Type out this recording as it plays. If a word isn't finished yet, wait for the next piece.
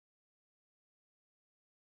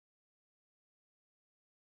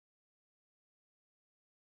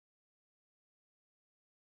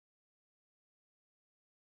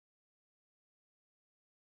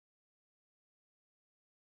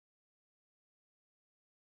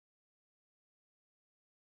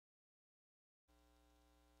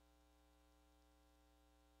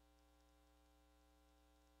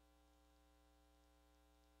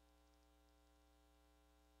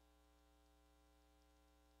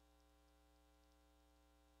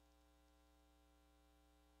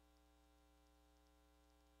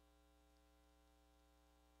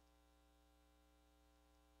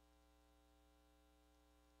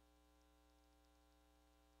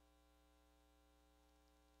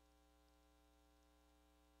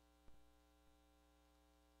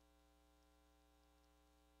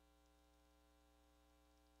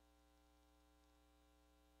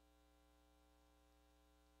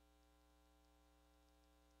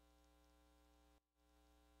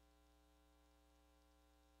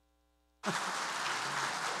You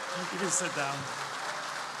can sit down.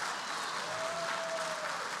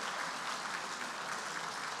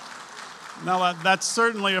 Now, that's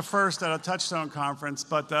certainly a first at a Touchstone conference,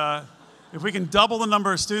 but if we can double the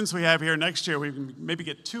number of students we have here next year, we can maybe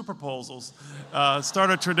get 2 proposals,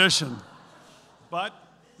 start a tradition. But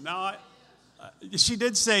now, she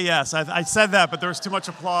did say yes. I said that, but there was too much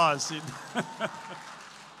applause.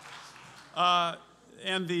 Now,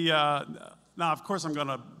 of course, I'm going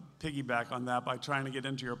to piggyback on that by trying to get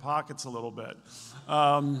into your pockets a little bit.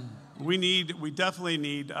 We definitely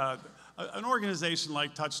need an organization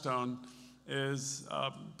like Touchstone is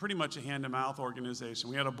pretty much a hand-to-mouth organization.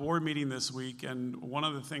 We had a board meeting this week, and one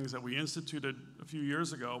of the things that we instituted a few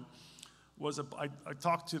years ago was I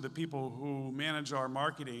talked to the people who manage our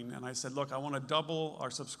marketing, and I said, look, I want to double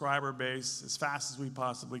our subscriber base as fast as we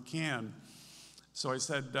possibly can. So I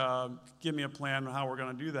said, give me a plan on how we're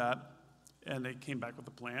going to do that. And they came back with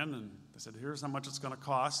a plan, and they said, here's how much it's going to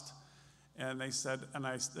cost. And they said,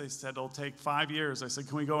 it'll take 5 years. I said,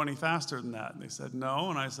 can we go any faster than that? And they said, no.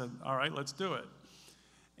 And I said, all right, let's do it.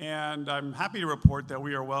 And I'm happy to report that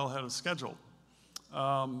we are well ahead of schedule.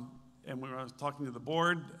 And we were talking to the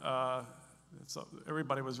board. So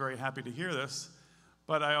everybody was very happy to hear this.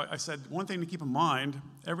 But I said, one thing to keep in mind,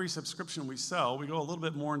 every subscription we sell, we go a little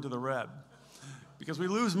bit more into the red because we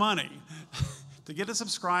lose money. To get a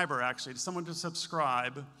subscriber, actually, someone to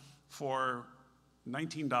subscribe for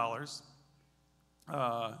 $19,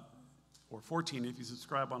 or $14 if you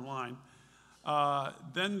subscribe online,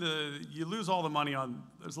 then you lose all the money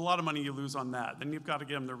there's a lot of money you lose on that. Then you've got to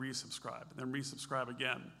get them to resubscribe, and then resubscribe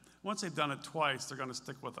again. Once they've done it twice, they're going to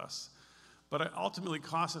stick with us. But it ultimately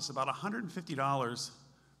costs us about $150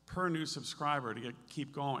 per new subscriber to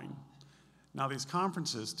keep going. Now these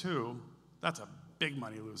conferences too, that's a big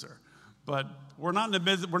money loser. But we're not in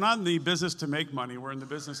the business to make money. We're in the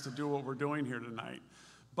business to do what we're doing here tonight.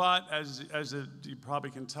 But as you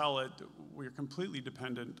probably can tell, we're completely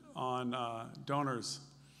dependent on donors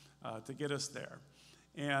to get us there.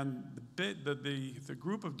 And the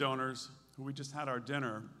group of donors who we just had our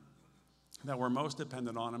dinner that we're most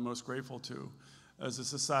dependent on and most grateful to is the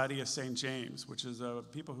Society of St. James, which is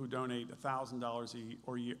people who donate $1,000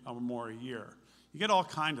 or more a year. You get all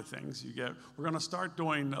kinds of things. We're going to start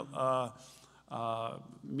doing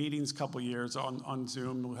meetings a couple years on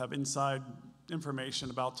Zoom. We'll have inside information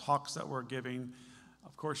about talks that we're giving.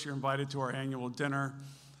 Of course, you're invited to our annual dinner.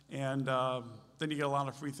 And then you get a lot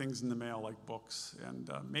of free things in the mail, like books. And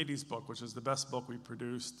Mady's book, which is the best book we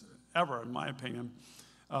produced ever, in my opinion,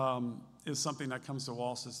 is something that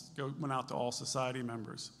went out to all society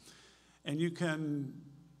members. And you can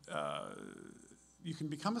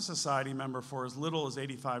become a society member for as little as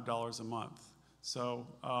 $85 a month. So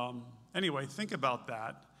anyway, think about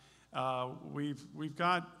that. We've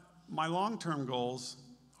got my long-term goals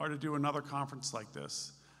are to do another conference like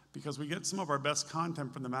this because we get some of our best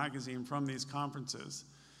content from the magazine from these conferences.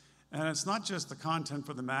 And it's not just the content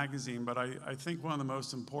for the magazine, but I think one of the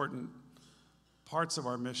most important parts of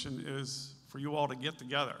our mission is for you all to get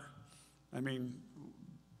together. I mean,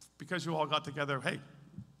 because you all got together, hey,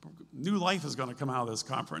 new life is going to come out of this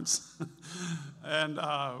conference. And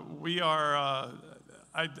we are,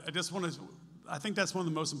 I think that's one of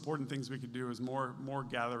the most important things we could do is more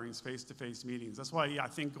gatherings, face-to-face meetings. That's why I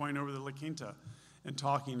think going over to La Quinta and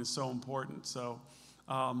talking is so important. So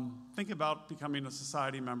think about becoming a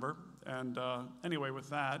society member. And anyway, with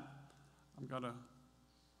that,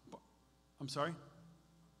 I'm sorry?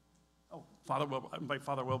 Oh, invite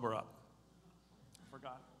Father Wilbur up. I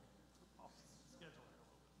forgot.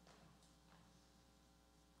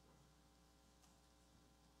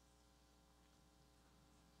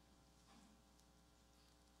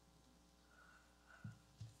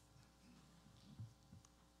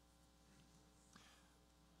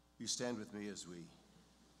 You stand with me as we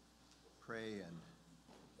pray and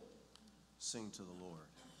sing to the Lord.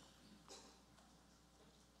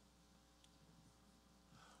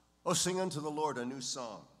 Oh, sing unto the Lord a new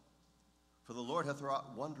song, for the Lord hath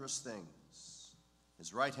wrought wondrous things.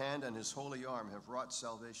 His right hand and his holy arm have wrought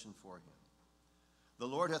salvation for him. The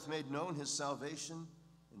Lord hath made known his salvation.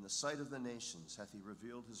 In the sight of the nations hath he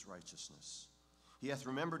revealed his righteousness. He hath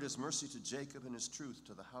remembered his mercy to Jacob and his truth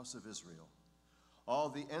to the house of Israel. All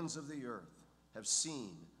the ends of the earth have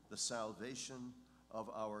seen the salvation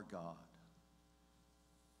of our God.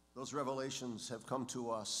 Those revelations have come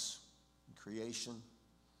to us in creation,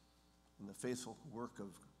 in the faithful work of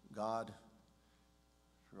God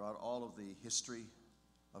throughout all of the history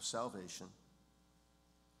of salvation,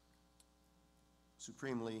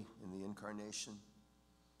 supremely in the incarnation,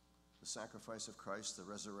 the sacrifice of Christ, the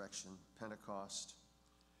resurrection, Pentecost,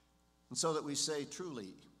 And so that we say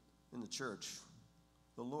truly in the church,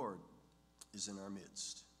 the Lord is in our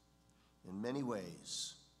midst. In many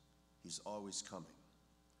ways, he's always coming.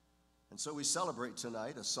 And so we celebrate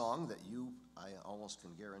tonight a song that I almost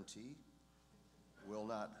can guarantee, will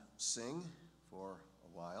not sing for a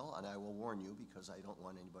while. And I will warn you because I don't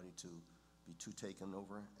want anybody to be too taken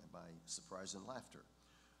over by surprise and laughter.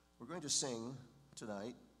 We're going to sing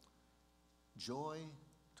tonight, Joy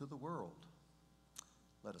to the World.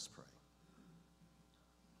 Let us pray.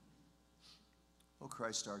 O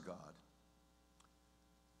Christ our God,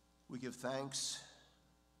 we give thanks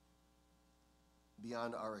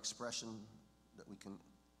beyond our expression that we can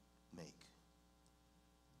make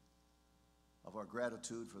of our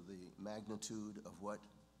gratitude for the magnitude of what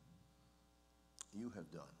you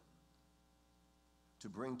have done to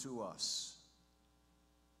bring to us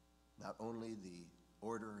not only the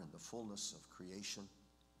order and the fullness of creation,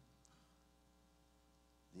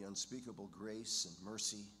 the unspeakable grace and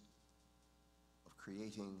mercy of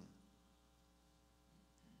creating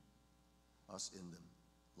us in the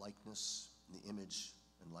likeness, in the image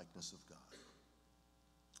and likeness of God,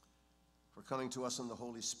 for coming to us in the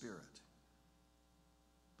Holy Spirit,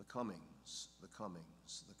 the comings, the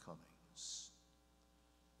comings, the comings.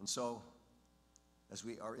 And so, as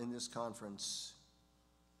we are in this conference,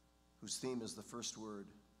 whose theme is the first word,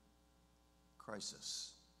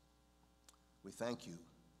 crisis, we thank you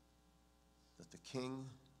that the King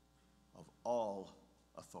of all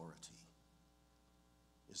authority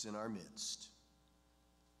is in our midst,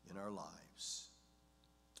 in our lives,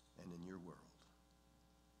 and in your world.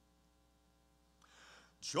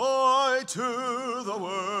 Joy to the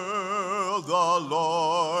world, the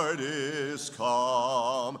Lord is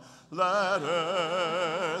come. Let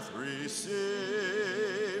earth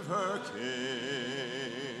receive her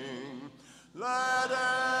King. Let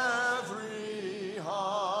every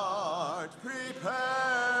heart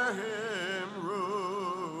prepare him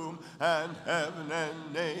room, and heaven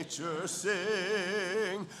and nature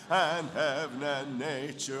sing, and heaven and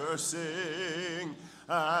nature sing,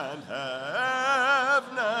 and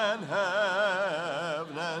heaven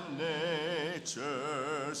and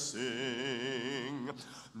nature sing.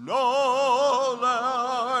 No,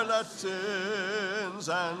 Lord, let sins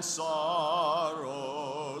and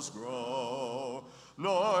sorrows grow,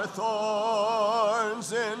 nor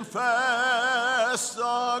thorns infest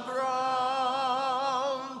the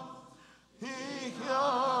ground. He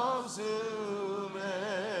comes to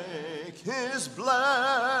make his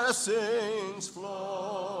blessings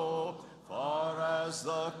flow, far as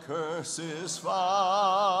the curse is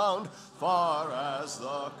found, far as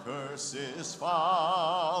the curse is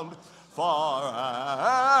found, far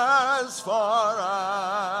as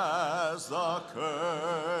the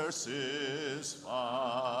curse is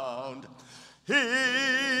found.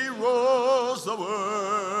 He rules the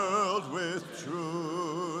world with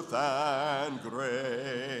truth and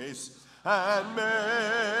grace, and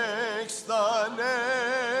makes the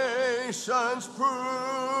nations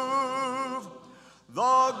prove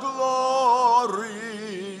the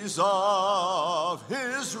glories of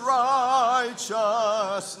his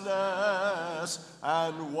righteousness,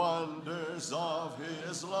 and wonders of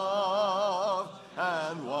his love,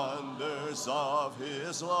 and wonders of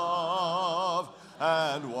his love,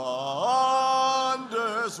 and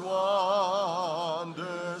wonders of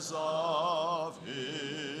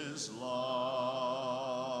his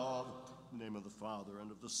love. In the name of the Father,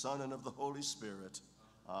 and of the Son, and of the Holy Spirit.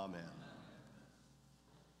 Amen.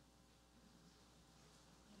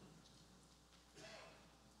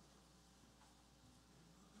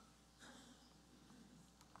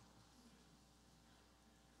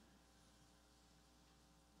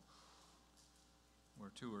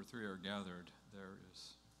 Where two or three are gathered, there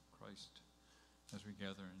is Christ. As we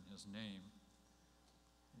gather in his name,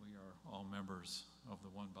 we are all members of the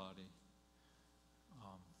one body.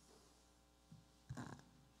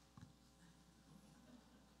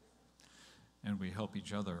 And we help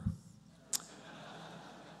each other.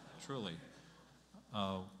 Truly.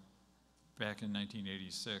 Back in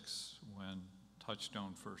 1986, when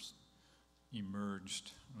Touchstone first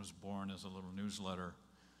emerged, was born as a little newsletter,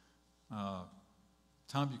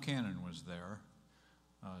 Tom Buchanan was there,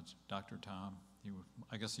 Dr. Tom.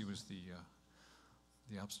 I guess he was the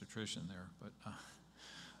obstetrician there, but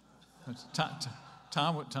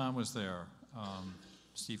Tom was there.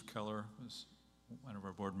 Steve Keller was one of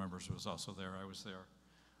our board members, was also there. I was there.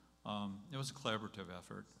 It was a collaborative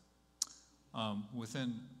effort.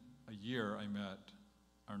 Within a year, I met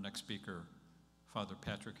our next speaker, Father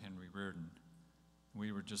Patrick Henry Reardon.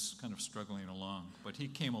 We were just kind of struggling along, but he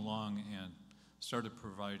came along and started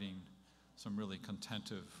providing some really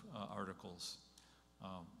contentive articles.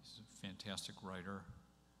 He's a fantastic writer,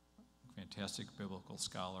 fantastic biblical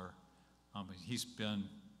scholar. He's been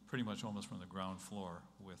pretty much almost from the ground floor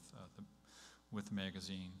with the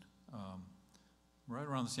magazine. Right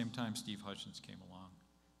around the same time, Steve Hutchins came along.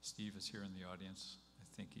 Steve is here in the audience.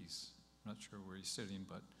 I think I'm not sure where he's sitting,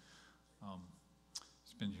 but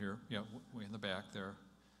he's been here, way in the back there.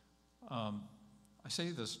 I say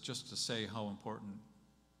this just to say how important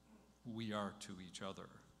we are to each other,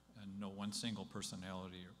 and no one single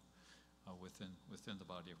personality within the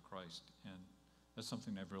body of Christ. And that's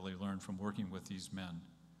something I've really learned from working with these men,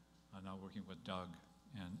 now working with Doug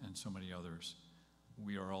and so many others.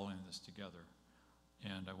 We are all in this together.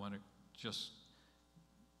 And I want to just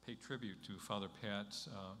pay tribute to Father Pat's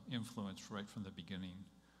influence right from the beginning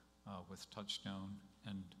with Touchstone.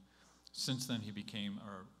 And since then, he became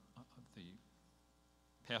the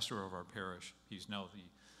pastor of our parish. He's now the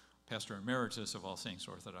pastor emeritus of All Saints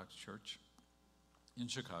Orthodox Church in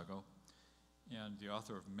Chicago, and the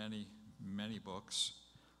author of many, many books.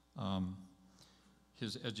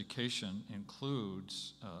 His education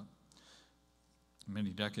includes,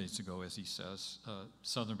 many decades ago, as he says,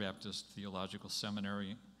 Southern Baptist Theological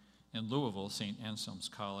Seminary in Louisville, St. Anselm's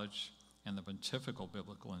College, and the Pontifical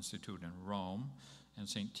Biblical Institute in Rome, and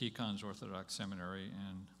St. Tikhon's Orthodox Seminary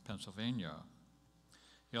in Pennsylvania.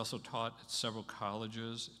 He also taught at several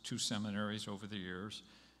colleges, 2 seminaries over the years,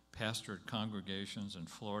 pastored congregations in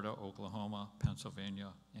Florida, Oklahoma,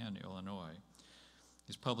 Pennsylvania, and Illinois.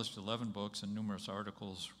 He's published 11 books and numerous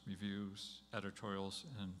articles, reviews, editorials,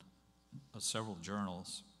 and several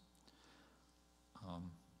journals.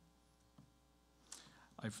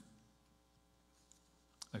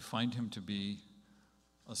 I find him to be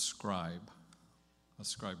a scribe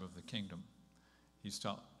of the kingdom. He's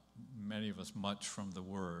taught many of us much from the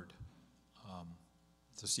Word.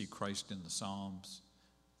 To see Christ in the Psalms,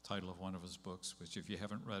 title of one of his books, which if you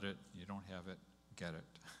haven't read it, you don't have it, get it.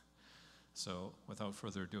 So without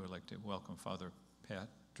further ado, I'd like to welcome Father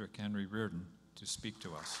Patrick Henry Reardon to speak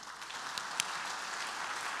to us.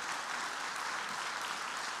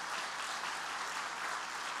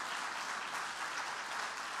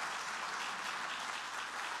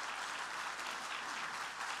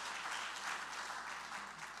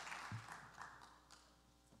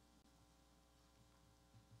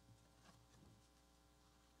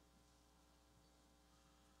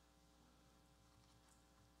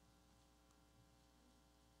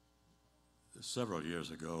 Several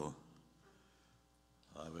years ago,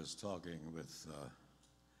 I was talking with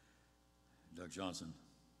Doug Johnson.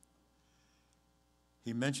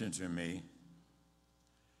 He mentioned to me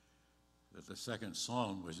that the second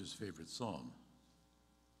psalm was his favorite psalm.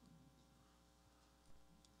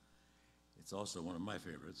 It's also one of my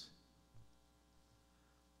favorites.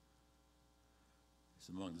 It's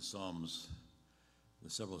among the psalms, the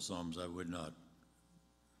several psalms I would not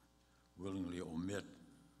willingly omit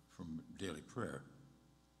from daily prayer.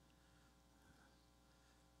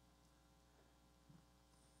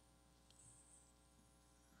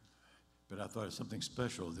 But I thought it was something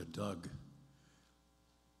special that Doug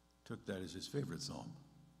took that as his favorite psalm.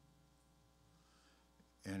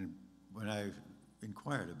 And when I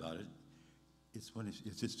inquired about it, it's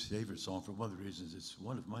his favorite psalm for one of the reasons it's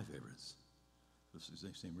one of my favorites. It's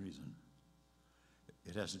the same reason.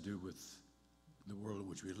 It has to do with the world in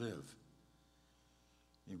which we live,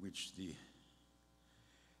 in which the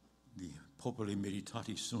populi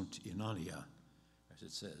meditati sunt inania, as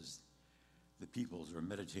it says, the peoples are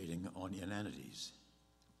meditating on inanities.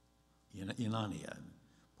 Inania,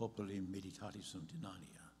 populi meditati sunt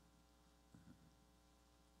inania.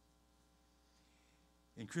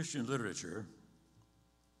 In Christian literature,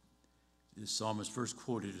 this psalm is first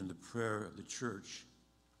quoted in the prayer of the church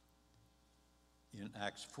in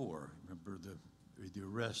Acts 4. Remember the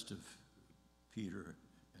arrest of Peter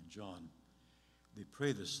and John. They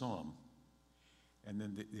pray the psalm, and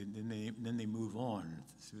then they move on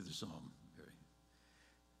through the psalm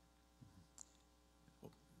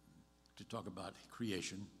to talk about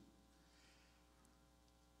creation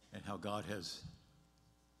and how God has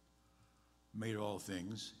made all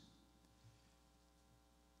things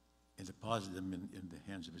and deposited them in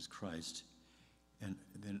the hands of his Christ. And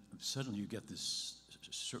then suddenly you get this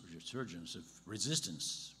resurgence of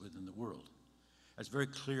resistance within the world. That's very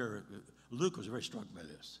clear. Luke was very struck by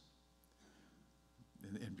this.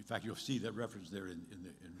 And in fact, you'll see that reference there in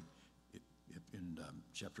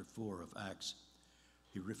chapter 4 of Acts.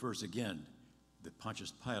 He refers again to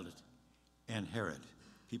Pontius Pilate and Herod,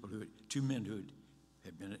 two men who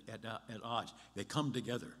had been at odds. They come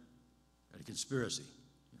together at a conspiracy.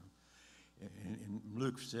 In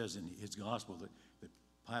Luke says in his gospel that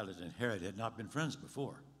Pilate and Herod had not been friends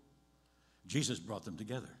before. Jesus brought them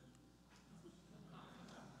together.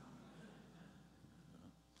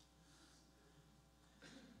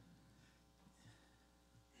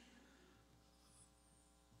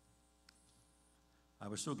 I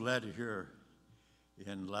was so glad to hear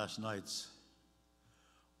in last night's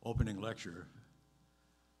opening lecture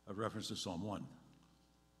a reference to Psalm 1.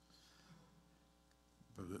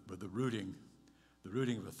 But the rooting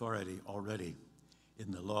of authority already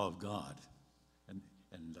in the law of God, and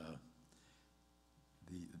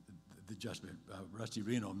the judgment. Rusty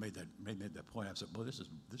Reno made that point. I said, "Well, this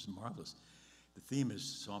is marvelous." The theme is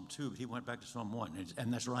Psalm 2, but he went back to Psalm 1,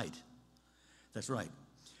 and that's right. That's right.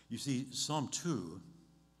 You see, Psalm 2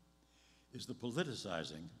 is the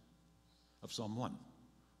politicizing of Psalm 1.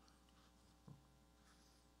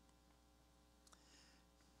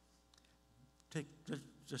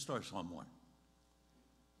 Just start Psalm 1.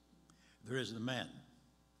 There is the man,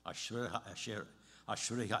 Asher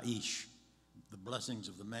Ha'ish, the blessings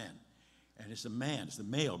of the man. And it's a man, it's the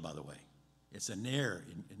male, by the way. It's a ner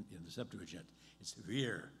in the Septuagint. It's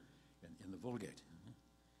Rear in the Vulgate.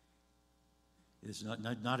 It's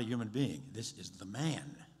not a human being. This is the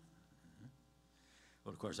man.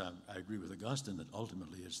 Well, of course, I agree with Augustine that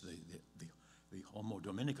ultimately it's the Homo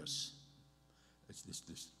Dominicus.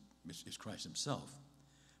 It's Christ himself.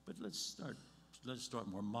 But let's start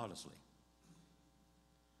more modestly.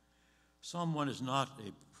 Psalm 1 is not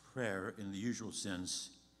a prayer in the usual sense,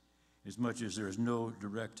 as much as there is no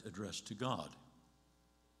direct address to God.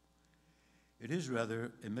 It is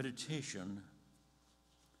rather a meditation.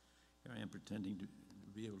 Here I am pretending to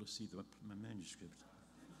be able to see my manuscript.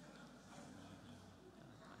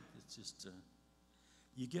 It's just,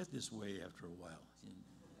 you get this way after a while.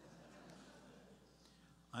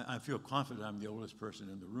 I feel confident I'm the oldest person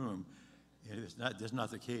in the room. That's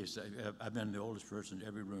not the case. I've been the oldest person in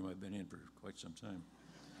every room I've been in for quite some time.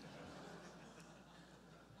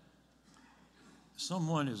 Psalm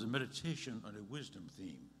 1 is a meditation on a wisdom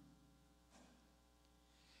theme.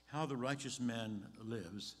 How the righteous man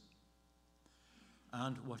lives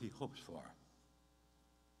and what he hopes for.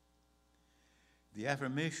 The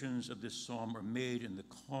affirmations of this psalm are made in the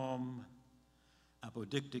calm,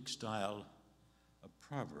 apodictic style of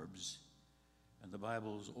Proverbs and the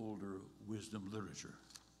Bible's older wisdom literature.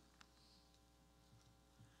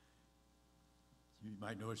 You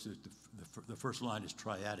might notice that the first line is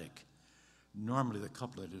triadic. Normally, the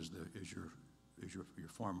couplet is your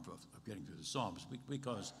form of getting through the Psalms,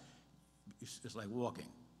 because it's like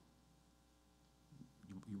walking.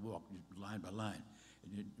 You walk line by line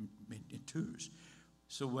in twos.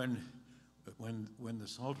 So when the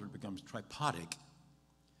psalter becomes tripodic,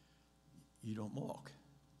 you don't walk,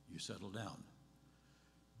 you settle down.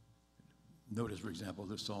 Notice, for example,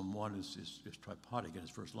 that Psalm 1 is tripodic in its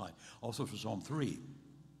first line. Also for Psalm 3,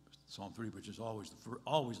 which is always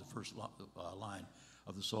the first line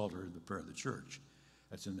of the Psalter in the prayer of the church.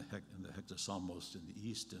 That's in the Hexapsalmos in the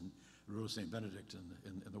east and the Rule of St. Benedict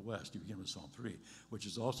in the west. You begin with Psalm 3, which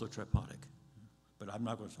is also tripodic. But I'm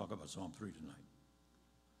not going to talk about Psalm 3 tonight.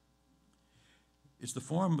 It's the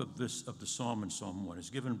form of the psalm in Psalm 1 is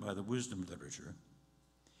given by the wisdom literature.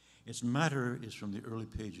 Its matter is from the early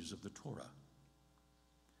pages of the Torah.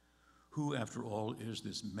 Who, after all, is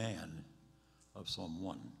this man of Psalm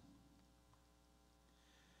 1?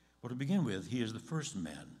 Well, to begin with, he is the first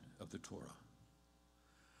man of the Torah,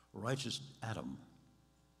 righteous Adam,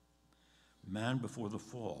 man before the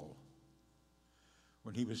fall,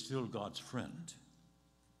 when he was still God's friend.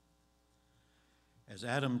 As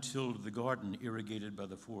Adam tilled the garden irrigated by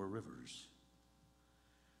the four rivers,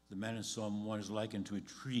 the man in Psalm 1 is likened to a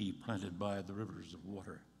tree planted by the rivers of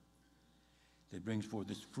water that brings forth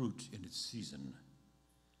its fruit in its season,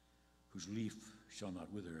 whose leaf shall not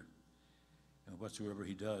wither, and whatsoever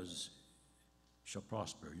he does shall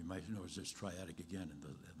prosper. You might notice it's triadic again in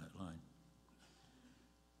that line.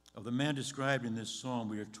 Of the man described in this psalm,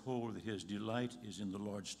 we are told that his delight is in the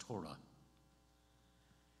Lord's Torah.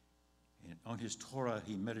 And on his Torah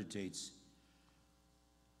he meditates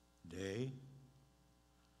day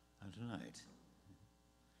and night.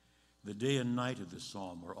 The day and night of this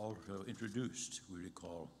psalm are also introduced, we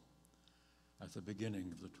recall, at the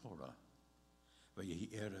beginning of the Torah. Vayehi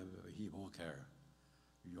erev, vayehi boker,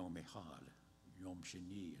 yom echad, yom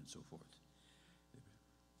sheni, and so forth.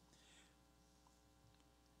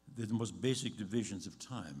 They're the most basic divisions of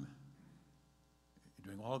time.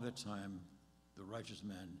 During all that time, the righteous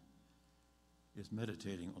man is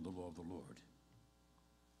meditating on the law of the Lord.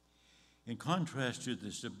 In contrast to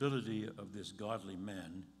the stability of this godly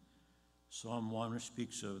man, Psalm 1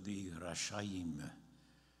 speaks of the Rashaim,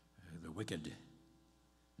 the wicked.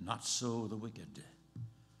 Not so the wicked.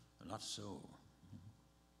 Not so.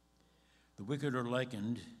 The wicked are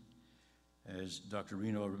likened, as Dr.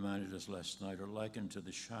 Reno reminded us last night, are likened to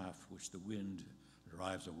the chaff which the wind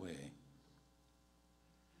drives away.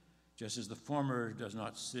 Just as the former does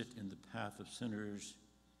not sit in the path of sinners,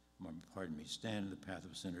 stand in the path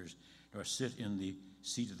of sinners, nor sit in the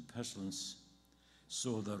seat of the pestilence,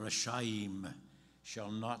 so the Rashaim shall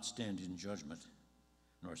not stand in judgment,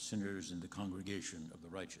 nor sinners in the congregation of the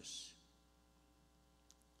righteous.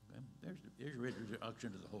 Okay? There's your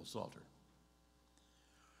introduction to the whole Psalter.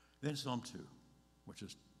 Then Psalm 2, which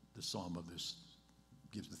is the psalm of this,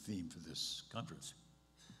 gives the theme for this conference,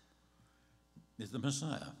 is the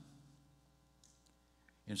Messiah.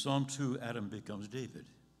 In Psalm 2, Adam becomes David,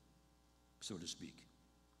 so to speak.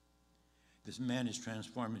 This man is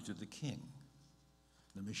transformed into the king,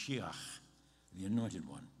 the Mashiach, the anointed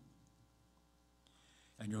one.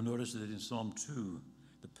 And you'll notice that in Psalm 2,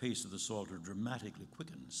 the pace of the Psalter dramatically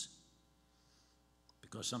quickens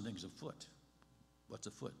because something's afoot. What's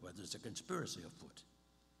afoot? Well, there's a conspiracy afoot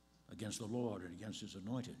against the Lord and against his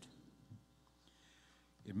anointed.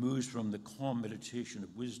 It moves from the calm meditation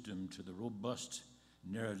of wisdom to the robust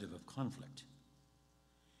narrative of conflict.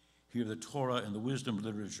 Here, the Torah and the wisdom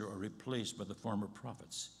literature are replaced by the former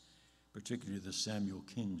prophets, particularly the Samuel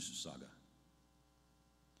Kings saga.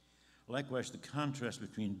 Likewise, the contrast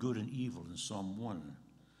between good and evil in Psalm 1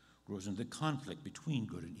 grows into the conflict between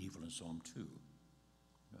good and evil in Psalm 2.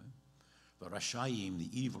 The Rashaim, the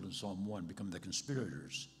evil in Psalm 1, become the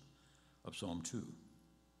conspirators of Psalm 2.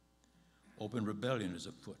 Open rebellion is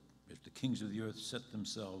afoot as the kings of the earth set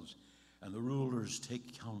themselves and the rulers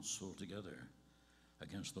take counsel together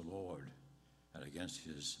against the Lord and against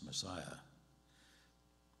his Messiah.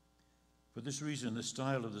 For this reason, the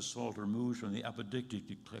style of the Psalter moves from the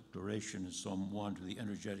apodictic declaration in Psalm 1 to the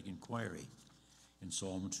energetic inquiry in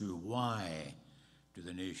Psalm 2. Why do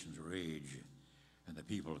the nations rage and the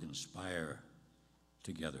people conspire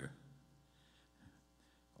together?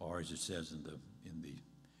 Or as it says in the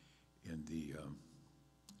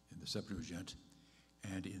Septuagint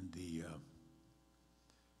and in the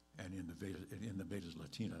Vedas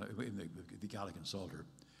Latina, in the Gallican Psalter,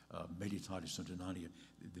 meditati sunt inania,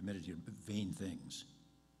 the meditate vain things.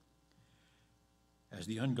 As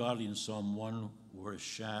the ungodly in Psalm 1 were a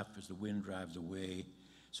chaff as the wind drives away,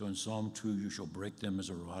 so in Psalm 2 you shall break them as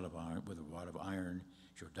a rod of iron, with a rod of iron,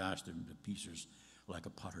 shall dash them to pieces like a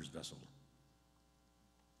potter's vessel.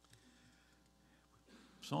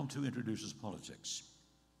 Psalm 2 introduces politics.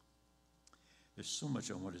 There's so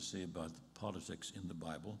much I want to say about politics in the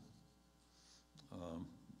Bible,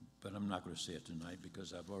 but I'm not going to say it tonight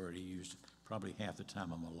because I've already used probably half the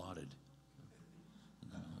time I'm allotted.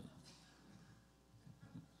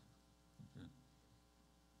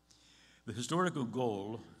 The historical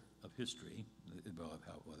goal of history,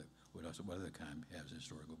 what other kind has a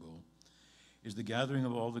historical goal, is the gathering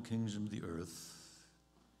of all the kingdoms of the earth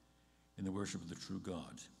in the worship of the true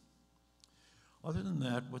God. Other than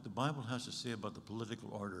that, what the Bible has to say about the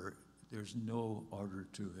political order, there's no order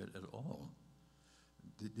to it at all.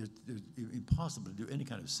 It's impossible to do any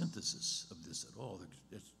kind of synthesis of this at all.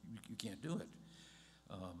 You can't do it.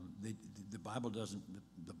 The Bible doesn't.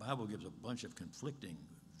 The Bible gives a bunch of conflicting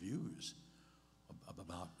views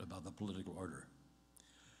about the political order.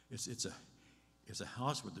 It's a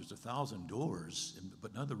house where there's 1,000 doors,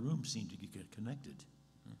 but none of the rooms seem to get connected.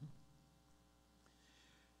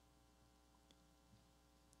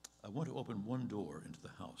 I want to open one door into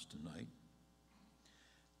the house tonight.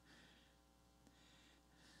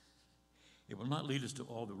 It will not lead us to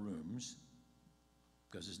all the rooms,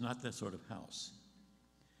 because it's not that sort of house.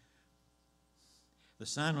 The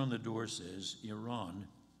sign on the door says Iran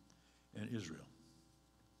and Israel.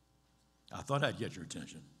 I thought I'd get your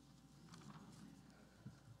attention.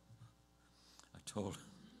 I told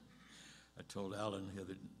Alan the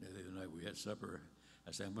other night we had supper,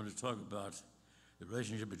 I said, I'm going to talk about the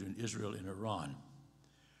relationship between Israel and Iran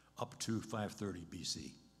up to 530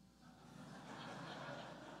 BC.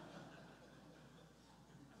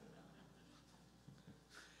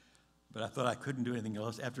 But I thought I couldn't do anything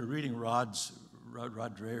else. After reading Rod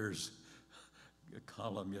Dreher's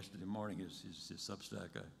column yesterday morning, his Substack,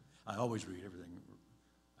 I always read everything.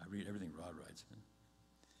 I read everything Rod writes.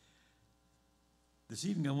 This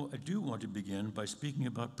evening, I do want to begin by speaking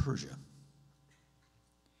about Persia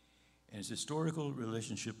and its historical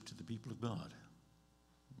relationship to the people of God.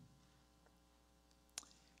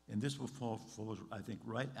 And this will fall, I think,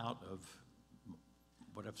 right out of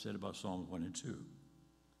what I've said about Psalms 1 and 2.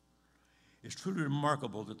 It's truly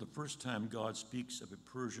remarkable that the first time God speaks of a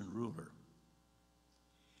Persian ruler,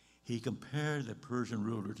 he compared the Persian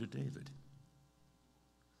ruler to David,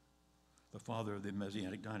 the father of the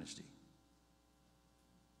Messianic dynasty.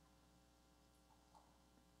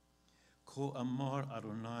 Ko amar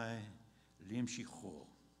Adonai limshicho,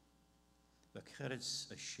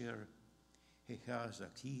 v'keretz asher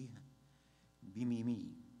hehazati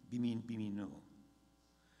bimino.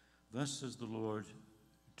 Thus says the Lord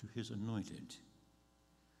to his anointed,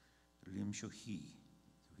 limshohi,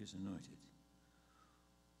 to his anointed,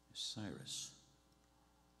 Cyrus,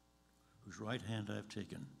 whose right hand I have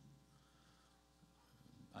taken.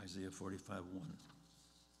 Isaiah 45:1.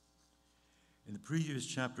 In the previous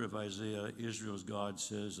chapter of Isaiah, Israel's God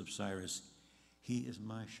says of Cyrus, he is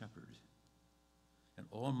my shepherd, and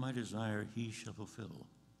all my desire he shall fulfill.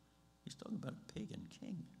 He's talking about a pagan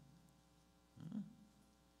king.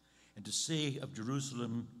 And to say of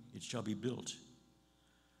Jerusalem, it shall be built,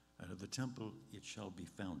 and of the temple it shall be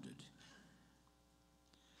founded.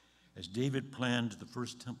 As David planned the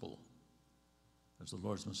first temple as the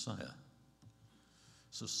Lord's Messiah,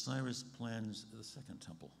 so Cyrus plans the second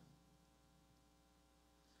temple.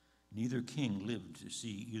 Neither king lived to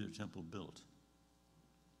see either temple built.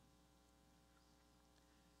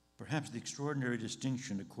 Perhaps the extraordinary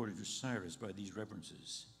distinction accorded to Cyrus by these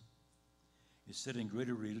references is set in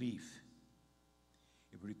greater relief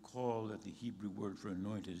if we recall that the Hebrew word for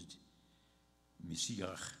anointed,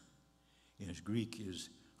 Messiah, in its Greek is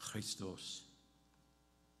Christos.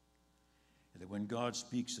 And that when God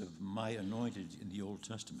speaks of my anointed in the Old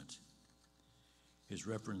Testament, his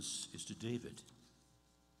reference is to David.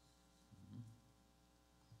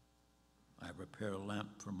 I prepare a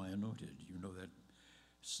lamp for my anointed. You know that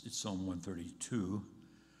it's Psalm 132,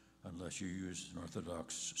 unless you use an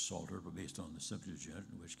Orthodox Psalter, but based on the Septuagint,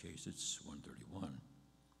 in which case it's 131.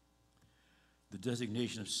 The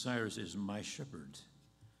designation of Cyrus as my shepherd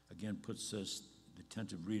again puts us, the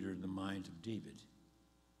attentive reader, in the mind of David.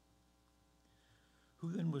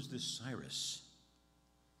 Who then was this Cyrus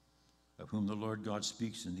of whom the Lord God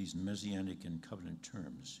speaks in these messianic and covenant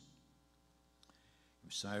terms? It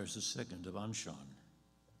was Cyrus II of Anshan,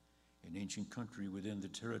 an ancient country within the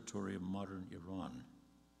territory of modern Iran.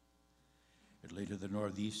 It lay to the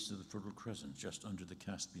northeast of the Fertile Crescent, just under the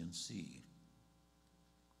Caspian Sea.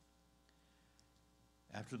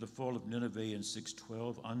 After the fall of Nineveh in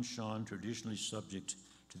 612, Anshan, traditionally subject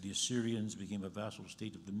to the Assyrians, became a vassal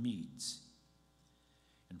state of the Medes.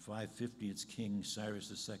 In 550, its king,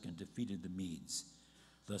 Cyrus II, defeated the Medes,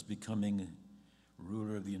 thus becoming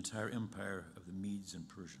ruler of the entire empire of the Medes and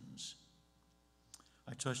Persians.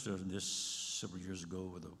 I touched on this several years ago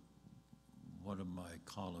with one of my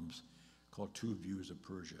columns called Two Views of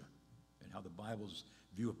Persia, and how the Bible's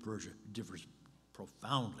view of Persia differs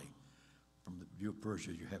profoundly from the view of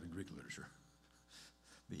Persia you have in Greek literature.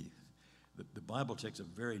 The Bible takes a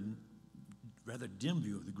very rather dim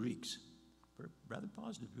view of the Greeks, but a rather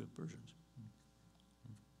positive view of Persians.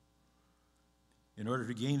 In order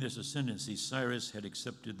to gain this ascendancy, Cyrus had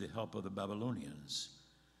accepted the help of the Babylonians,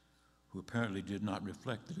 who apparently did not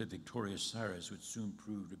reflect that a victorious Cyrus would soon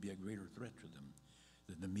prove to be a greater threat to them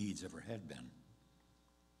than the Medes ever had been.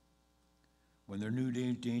 When their new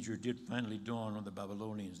danger did finally dawn on the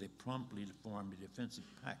Babylonians, they promptly formed a defensive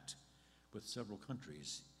pact with several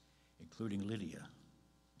countries, including Lydia,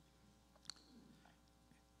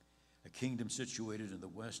 a kingdom situated in the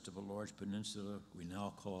west of a large peninsula we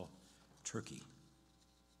now call Turkey.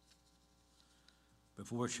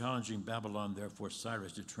 Before challenging Babylon, therefore,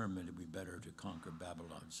 Cyrus determined it would be better to conquer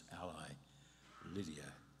Babylon's ally,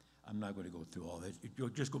 Lydia. I'm not going to go through all that. You'll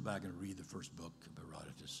just go back and read the first book of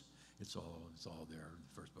Herodotus. It's all there in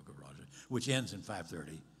the first book of Herodotus, which ends in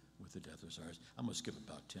 530 with the death of Cyrus. I'm going to skip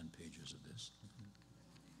about 10 pages of this.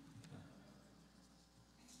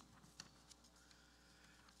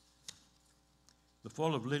 The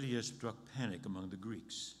fall of Lydia struck panic among the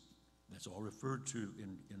Greeks. That's all referred to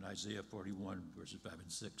in Isaiah 41, verses 5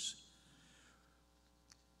 and 6.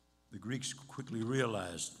 The Greeks quickly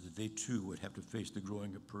realized that they too would have to face the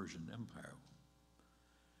growing Persian Empire.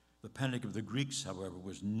 The panic of the Greeks, however,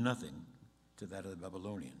 was nothing to that of the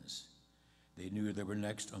Babylonians. They knew they were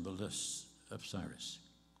next on the list of Cyrus.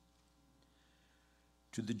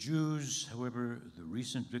 To the Jews, however, the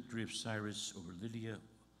recent victory of Cyrus over Lydia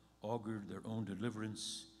augured their own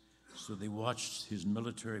deliverance, so they watched his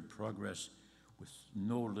military progress with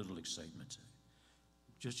no little excitement.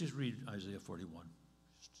 Just read Isaiah 41.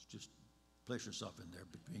 Just place yourself in there.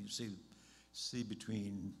 See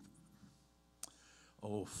between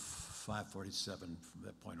 547 from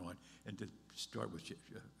that point on, and to start with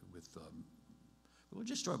We'll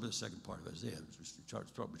just start with the second part of Isaiah. Just start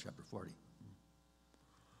with chapter 40.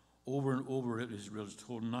 Over and over Israel is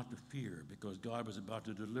told not to fear because God was about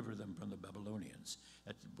to deliver them from the Babylonians.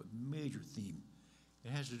 That's a major theme.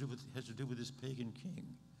 It has to do with this pagan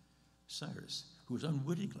king, Cyrus, who was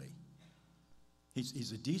unwittingly.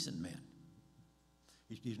 He's a decent man.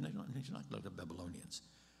 He's not like the Babylonians,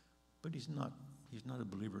 but he's not a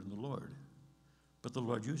believer in the Lord. But the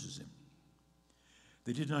Lord uses him.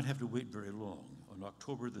 They did not have to wait very long. On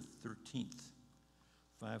October the 13th,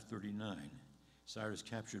 539, Cyrus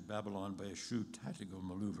captured Babylon by a shrewd tactical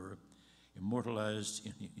maneuver, immortalized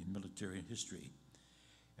in military history.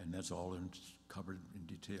 And that's all covered in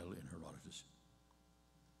detail in Herodotus.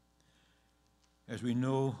 As we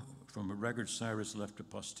know from a record Cyrus left to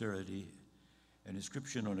posterity, an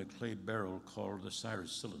inscription on a clay barrel called the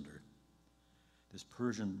Cyrus Cylinder, this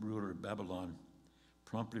Persian ruler of Babylon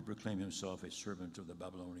promptly proclaimed himself a servant of the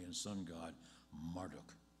Babylonian sun god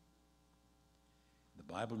Marduk. In the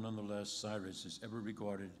Bible, nonetheless, Cyrus is ever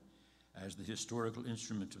regarded as the historical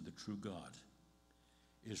instrument of the true God,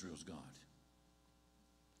 Israel's God.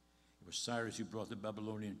 It was Cyrus who brought the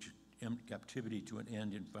Babylonian captivity to an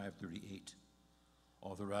end in 538,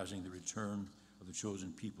 authorizing the return of the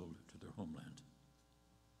chosen people to their homeland.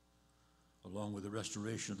 Along with the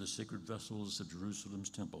restoration of the sacred vessels of Jerusalem's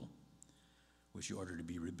temple, which he ordered to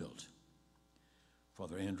be rebuilt.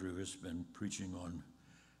 Father Andrew has been preaching on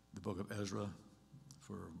the book of Ezra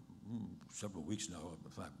for several weeks now,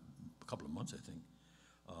 a couple of months, I think.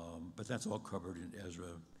 But that's all covered in Ezra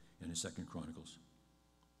and in 2 Chronicles.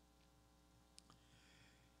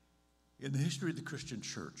 In the history of the Christian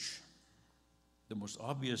church, the most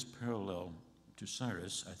obvious parallel to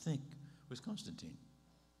Cyrus, I think, was Constantine.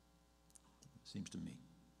 Seems to me.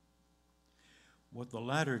 What the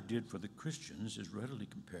latter did for the Christians is readily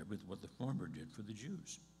compared with what the former did for the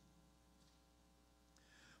Jews.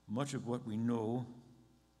 Much of what we know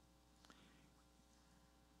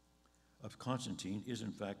of Constantine is,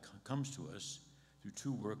 in fact, comes to us through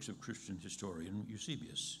two works of Christian historian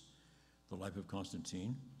Eusebius, The Life of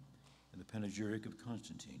Constantine and the Panegyric of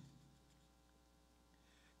Constantine.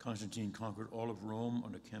 Constantine conquered all of Rome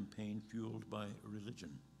on a campaign fueled by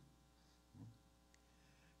religion.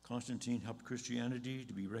 Constantine helped Christianity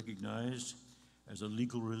to be recognized as a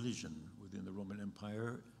legal religion within the Roman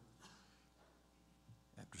Empire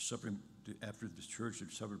after the church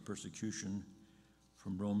had suffered persecution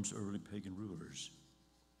from Rome's early pagan rulers.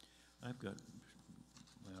 I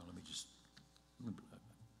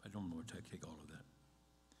don't know what to take all of that.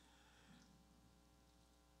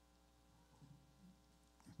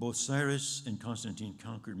 Both Cyrus and Constantine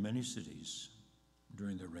conquered many cities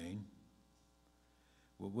during their reign.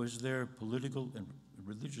 What was their political and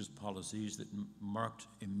religious policies that marked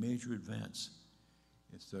a major advance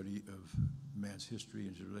in study of man's history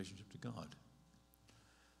and his relationship to God.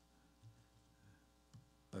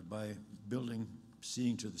 But by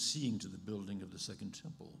seeing to the building of the Second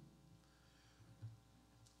Temple,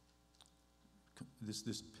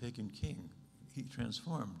 this pagan king, he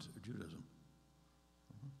transformed Judaism.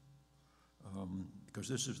 Because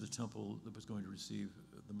this is the temple that was going to receive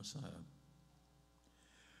the Messiah.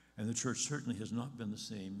 And the church certainly has not been the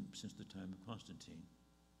same since the time of Constantine.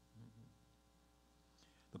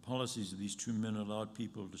 The policies of these two men allowed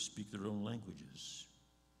people to speak their own languages,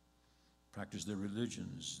 practice their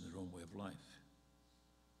religions, their own way of life.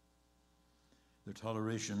 Their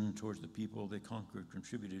toleration towards the people they conquered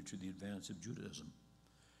contributed to the advance of Judaism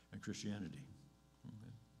and Christianity.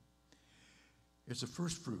 It's the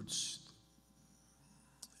first fruits,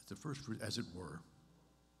 as it were,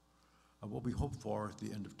 of what we hope for at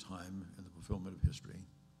the end of time and the fulfillment of history,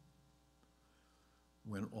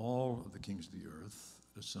 when all of the kings of the earth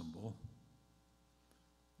assemble,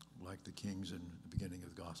 like the kings in the beginning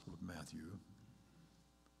of the Gospel of Matthew,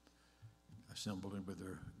 assembled with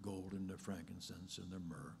their gold and their frankincense and their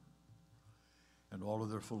myrrh, and all of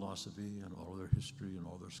their philosophy and all of their history and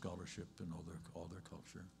all their scholarship and all their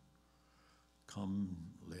culture, come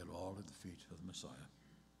lay it all at the feet of the Messiah.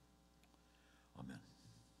 Amen.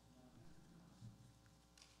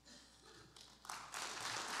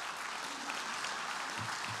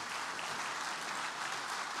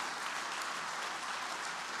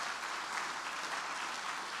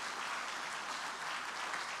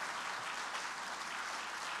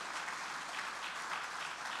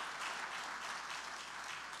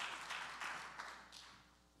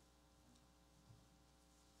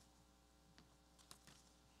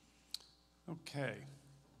 Okay,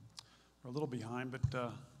 we're a little behind, but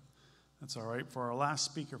that's all right. For our last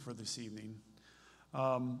speaker for this evening,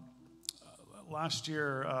 last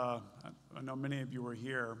year, I know many of you were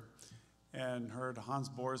here, and heard Hans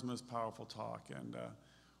Boersma's powerful talk. And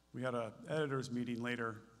we had an editors meeting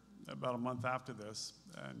later, about a month after this,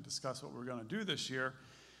 and discussed what we were going to do this year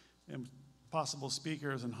and possible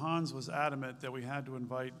speakers. And Hans was adamant that we had to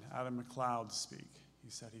invite Adam MacLeod to speak.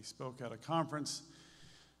 He said he spoke at a conference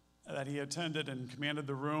that he attended and commanded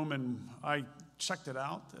the room, and I checked it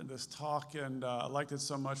out, this talk, and I liked it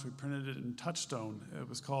so much we printed it in Touchstone.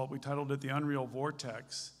 We titled it The Unreal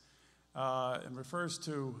Vortex. It refers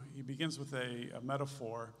to, he begins with a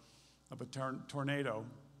metaphor of a tornado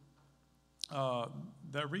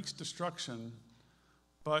that wreaks destruction,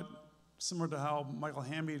 but similar to how Michael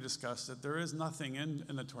Hamby discussed it, there is nothing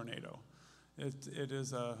in the tornado. It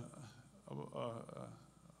is a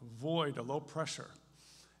void, a low pressure.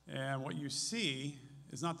 And what you see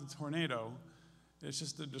is not the tornado, it's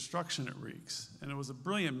just the destruction it wreaks. And it was a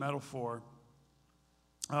brilliant metaphor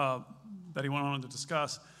that he went on to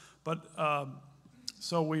discuss. But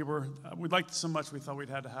so we liked it so much we thought we'd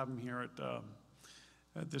had to have him here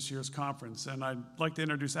at this year's conference. And I'd like to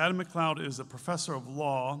introduce Adam MacLeod is a professor of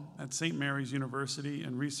law at St. Mary's University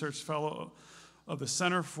and research fellow of the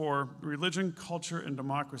Center for Religion, Culture, and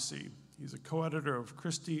Democracy. He's a co-editor of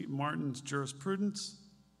Christy Martin's Jurisprudence.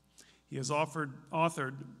 He has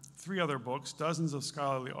authored 3 other books, dozens of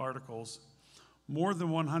scholarly articles, more than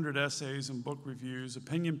 100 essays and book reviews,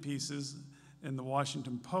 opinion pieces in the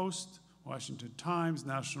Washington Post, Washington Times,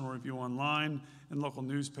 National Review Online, and local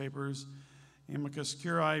newspapers, amicus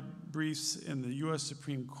curiae briefs in the U.S.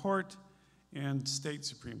 Supreme Court and state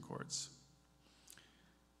Supreme Courts.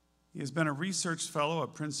 He has been a research fellow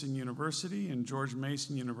at Princeton University and George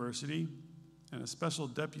Mason University, and a special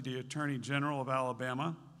deputy attorney general of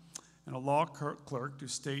Alabama, and a law clerk to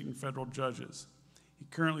state and federal judges. He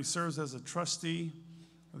currently serves as a trustee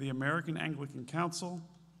of the American Anglican Council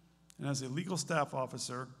and as a legal staff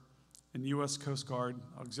officer in U.S. Coast Guard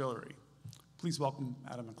Auxiliary. Please welcome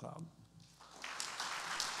Adam MacLeod.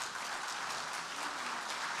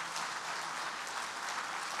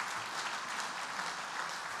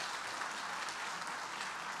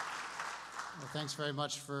 Well, thanks very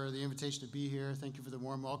much for the invitation to be here. Thank you for the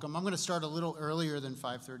warm welcome. I'm going to start a little earlier than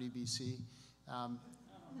 5:30 BC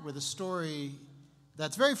with a story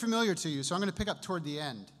that's very familiar to you, so I'm going to pick up toward the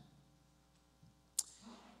end.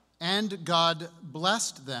 And God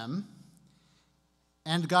blessed them,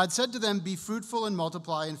 and God said to them, "Be fruitful and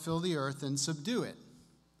multiply and fill the earth and subdue it,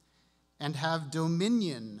 and have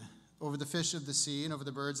dominion over the fish of the sea and over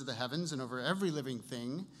the birds of the heavens and over every living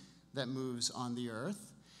thing that moves on the earth."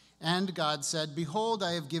 And God said, "Behold,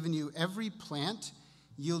 I have given you every plant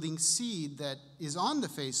yielding seed that is on the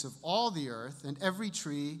face of all the earth, and every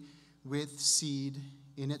tree with seed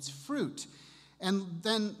in its fruit." And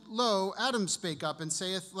then, lo, Adam spake up and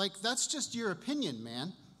saith, "That's just your opinion,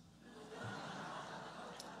 man."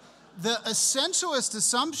 The essentialist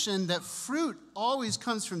assumption that fruit always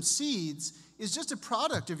comes from seeds is just a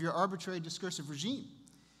product of your arbitrary discursive regime.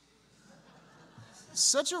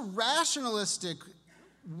 Such a rationalistic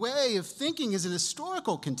way of thinking is an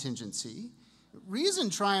historical contingency. Reason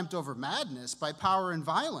triumphed over madness by power and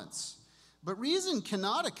violence, but reason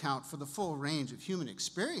cannot account for the full range of human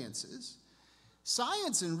experiences.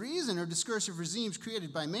 Science and reason are discursive regimes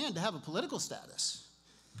created by man to have a political status.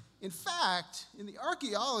 In fact, in the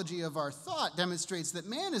archaeology of our thought demonstrates that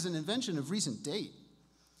man is an invention of recent date.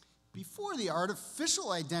 Before the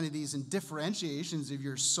artificial identities and differentiations of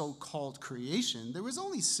your so-called creation, there was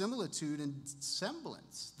only similitude and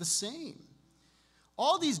semblance, the same.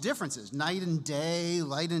 All these differences, night and day,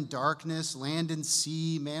 light and darkness, land and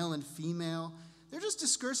sea, male and female, they're just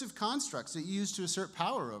discursive constructs that you use to assert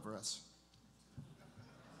power over us.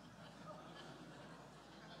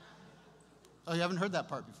 Oh, you haven't heard that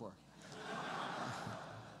part before.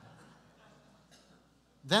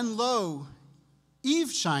 Then lo,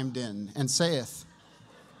 Eve chimed in and saith,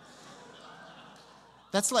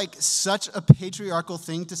 "That's like such a patriarchal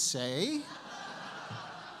thing to say."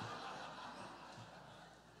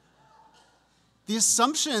 The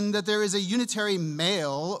assumption that there is a unitary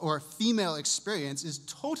male or female experience is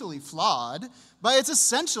totally flawed by its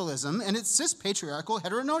essentialism and its cis-patriarchal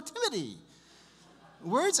heteronormativity.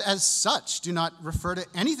 Words as such do not refer to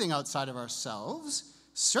anything outside of ourselves,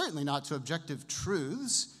 certainly not to objective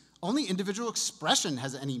truths. Only individual expression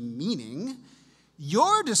has any meaning.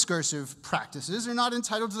 Your discursive practices are not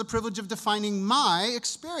entitled to the privilege of defining my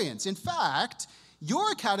experience. In fact,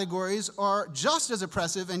 your categories are just as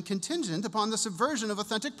oppressive and contingent upon the subversion of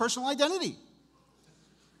authentic personal identity.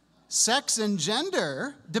 Sex and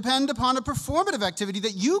gender depend upon a performative activity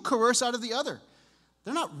that you coerce out of the other.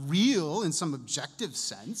 They're not real in some objective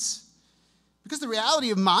sense. Because the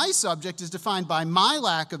reality of my subject is defined by my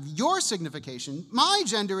lack of your signification, my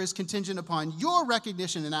gender is contingent upon your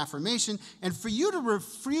recognition and affirmation, and for you to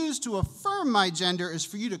refuse to affirm my gender is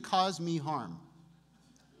for you to cause me harm.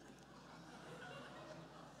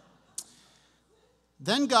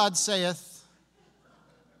 Then God saith,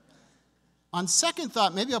 on second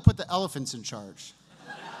thought, maybe I'll put the elephants in charge.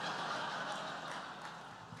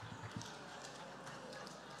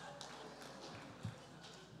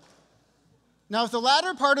 Now, if the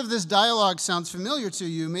latter part of this dialogue sounds familiar to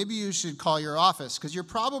you, maybe you should call your office, because you're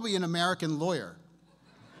probably an American lawyer.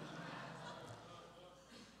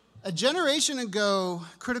 A generation ago,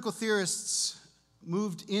 critical theorists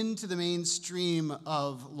moved into the mainstream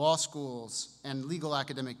of law schools and legal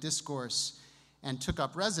academic discourse and took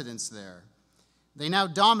up residence there. They now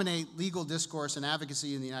dominate legal discourse and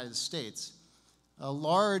advocacy in the United States. A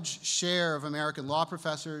large share of American law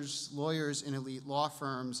professors, lawyers in elite law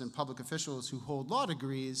firms, and public officials who hold law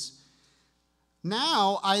degrees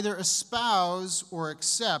now either espouse or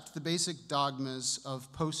accept the basic dogmas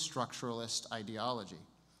of post-structuralist ideology.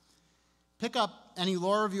 Pick up any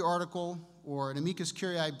law review article or an amicus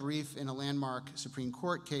curiae brief in a landmark Supreme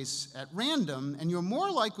Court case at random, and you're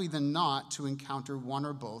more likely than not to encounter one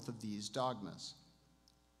or both of these dogmas.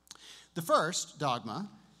 The first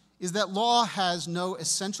dogma is that law has no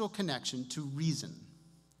essential connection to reason.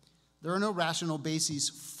 There are no rational bases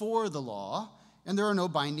for the law, and there are no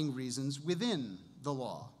binding reasons within the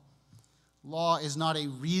law. Law is not a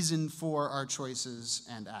reason for our choices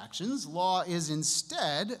and actions. Law is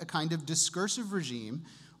instead a kind of discursive regime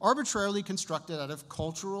arbitrarily constructed out of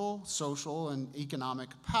cultural, social, and economic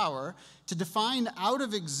power to define out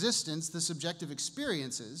of existence the subjective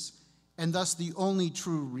experiences and thus the only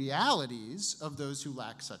true realities of those who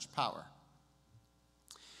lack such power.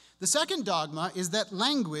 The second dogma is that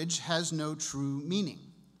language has no true meaning.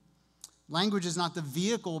 Language is not the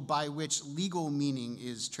vehicle by which legal meaning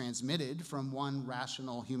is transmitted from one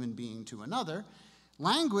rational human being to another.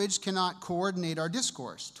 Language cannot coordinate our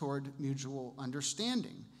discourse toward mutual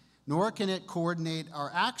understanding, nor can it coordinate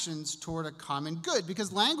our actions toward a common good,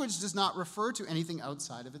 because language does not refer to anything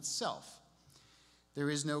outside of itself. There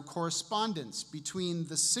is no correspondence between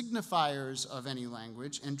the signifiers of any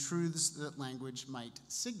language and truths that language might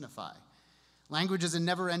signify. Language is a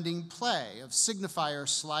never-ending play of signifier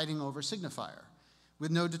sliding over signifier, with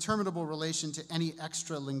no determinable relation to any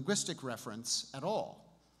extra linguistic reference at all.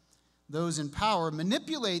 Those in power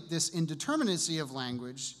manipulate this indeterminacy of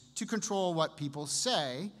language to control what people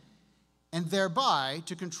say, and thereby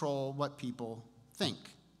to control what people think.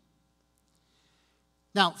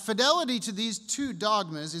 Now, fidelity to these two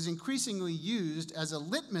dogmas is increasingly used as a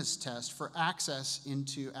litmus test for access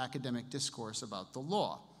into academic discourse about the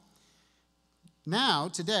law. Now,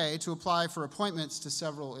 today, to apply for appointments to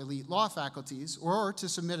several elite law faculties or to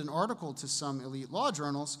submit an article to some elite law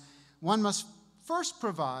journals, one must first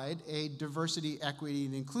provide a diversity, equity,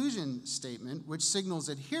 and inclusion statement which signals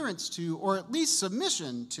adherence to, or at least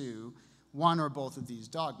submission to, one or both of these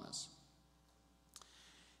dogmas.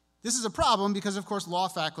 This is a problem because, of course, law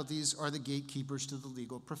faculties are the gatekeepers to the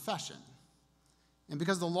legal profession. And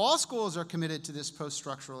because the law schools are committed to this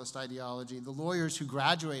post-structuralist ideology, the lawyers who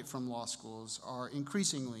graduate from law schools are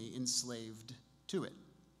increasingly enslaved to it.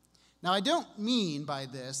 Now, I don't mean by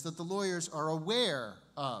this that the lawyers are aware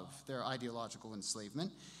of their ideological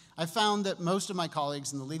enslavement. I found that most of my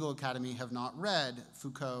colleagues in the legal academy have not read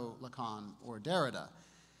Foucault, Lacan, or Derrida.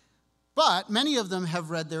 But many of them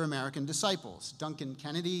have read their American disciples, Duncan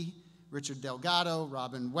Kennedy, Richard Delgado,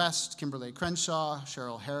 Robin West, Kimberly Crenshaw,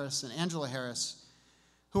 Cheryl Harris, and Angela Harris,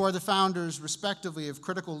 who are the founders, respectively, of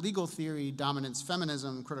critical legal theory, dominance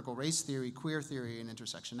feminism, critical race theory, queer theory, and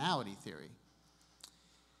intersectionality theory.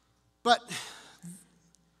 But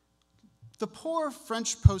the poor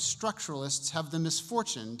French post-structuralists have the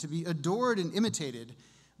misfortune to be adored and imitated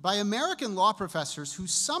by American law professors who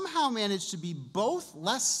somehow manage to be both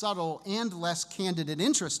less subtle and less candid and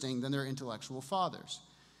interesting than their intellectual fathers.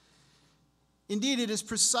 Indeed, it is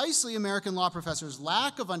precisely American law professors'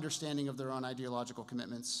 lack of understanding of their own ideological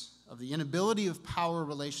commitments, of the inability of power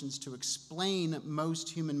relations to explain most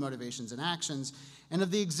human motivations and actions, and of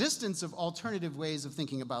the existence of alternative ways of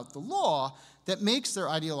thinking about the law that makes their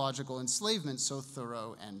ideological enslavement so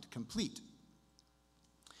thorough and complete.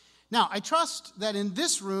 Now, I trust that in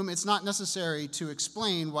this room it's not necessary to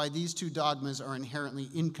explain why these two dogmas are inherently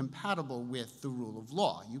incompatible with the rule of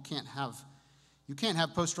law. You can't have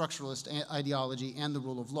post-structuralist ideology and the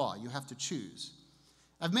rule of law. You have to choose.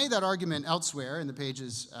 I've made that argument elsewhere in the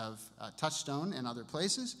pages of Touchstone and other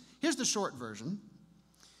places. Here's the short version.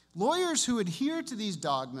 Lawyers who adhere to these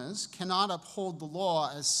dogmas cannot uphold the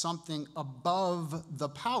law as something above the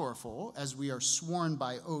powerful, as we are sworn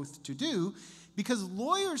by oath to do, because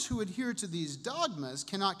lawyers who adhere to these dogmas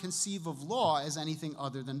cannot conceive of law as anything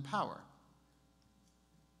other than power.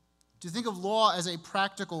 To think of law as a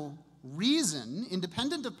practical reason,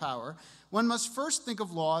 independent of power, one must first think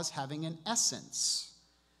of law as having an essence,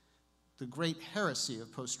 the great heresy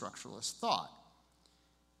of post-structuralist thought.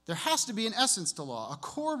 There has to be an essence to law, a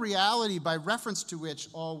core reality by reference to which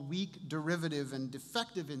all weak, derivative, and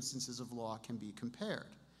defective instances of law can be compared.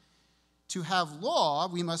 To have law,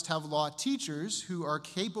 we must have law teachers who are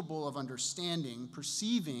capable of understanding,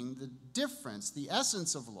 perceiving the difference, the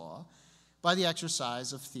essence of law, by the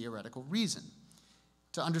exercise of theoretical reason.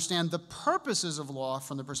 To understand the purposes of law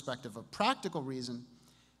from the perspective of practical reason,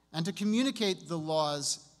 and to communicate the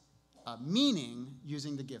law's meaning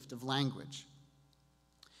using the gift of language.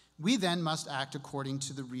 We then must act according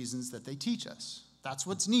to the reasons that they teach us. That's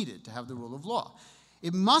what's needed to have the rule of law.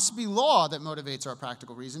 It must be law that motivates our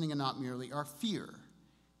practical reasoning and not merely our fear.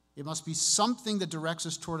 It must be something that directs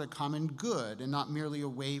us toward a common good and not merely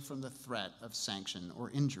away from the threat of sanction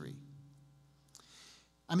or injury.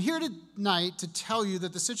 I'm here tonight to tell you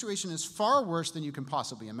that the situation is far worse than you can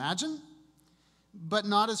possibly imagine, but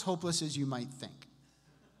not as hopeless as you might think.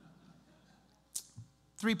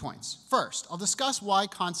 3 points. First, I'll discuss why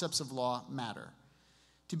concepts of law matter.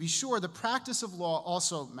 To be sure, the practice of law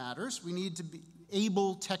also matters. We need to be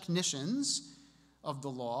able technicians of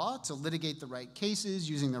the law to litigate the right cases,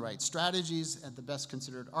 using the right strategies and the best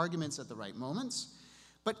considered arguments at the right moments.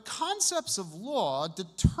 But concepts of law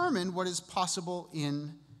determine what is possible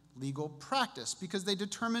in legal practice because they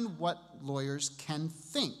determine what lawyers can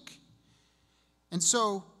think. And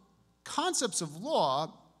so concepts of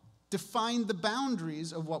law define the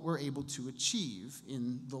boundaries of what we're able to achieve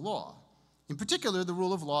in the law. In particular, the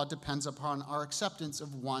rule of law depends upon our acceptance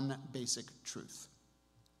of one basic truth.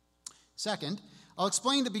 Second, I'll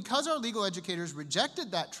explain that because our legal educators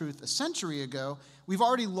rejected that truth a century ago, we've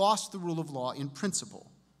already lost the rule of law in principle.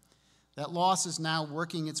 That loss is now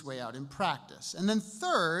working its way out in practice. And then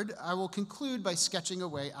third, I will conclude by sketching a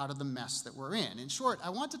way out of the mess that we're in. In short,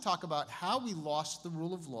 I want to talk about how we lost the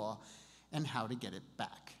rule of law and how to get it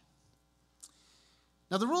back.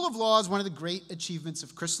 Now, the rule of law is one of the great achievements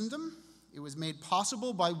of Christendom. It was made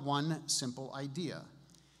possible by one simple idea.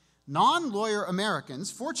 Non-lawyer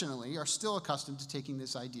Americans, fortunately, are still accustomed to taking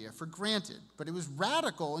this idea for granted, but it was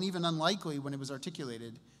radical and even unlikely when it was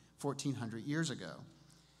articulated 1,400 years ago.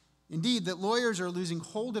 Indeed, that lawyers are losing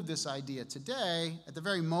hold of this idea today, at the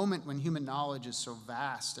very moment when human knowledge is so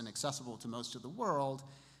vast and accessible to most of the world,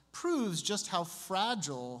 proves just how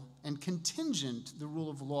fragile and contingent the rule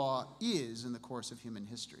of law is in the course of human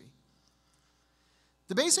history.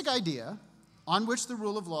 The basic idea on which the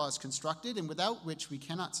rule of law is constructed and without which we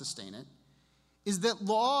cannot sustain it is that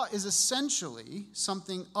law is essentially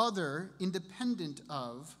something other, independent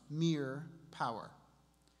of mere power.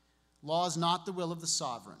 Law is not the will of the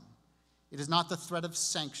sovereign. It is not the threat of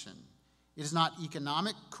sanction. It is not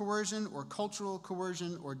economic coercion or cultural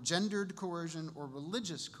coercion or gendered coercion or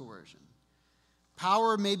religious coercion.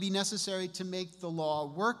 Power may be necessary to make the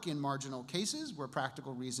law work in marginal cases where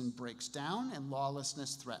practical reason breaks down and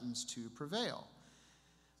lawlessness threatens to prevail.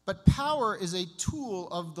 But power is a tool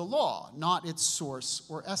of the law, not its source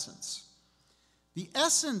or essence. The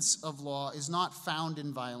essence of law is not found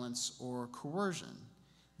in violence or coercion.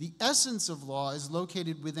 The essence of law is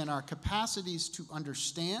located within our capacities to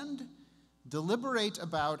understand, deliberate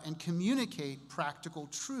about, and communicate practical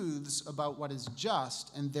truths about what is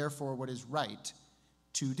just and therefore what is right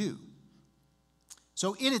to do.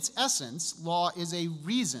 So in its essence, law is a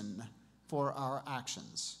reason for our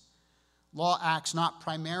actions. Law acts not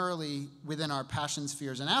primarily within our passions,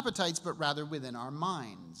 fears, and appetites, but rather within our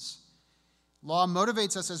minds. Law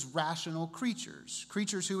motivates us as rational creatures,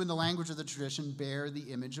 creatures who, in the language of the tradition, bear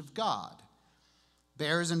the image of God.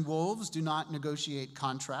 Bears and wolves do not negotiate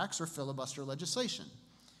contracts or filibuster legislation.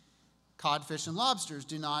 Codfish and lobsters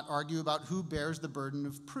do not argue about who bears the burden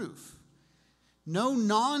of proof. No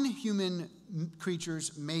non-human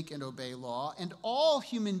creatures make and obey law, and all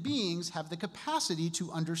human beings have the capacity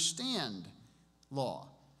to understand law.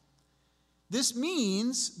 This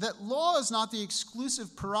means that law is not the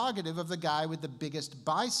exclusive prerogative of the guy with the biggest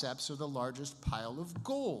biceps or the largest pile of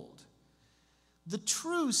gold. The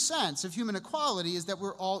true sense of human equality is that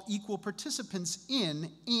we're all equal participants in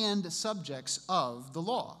and subjects of the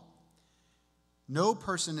law. No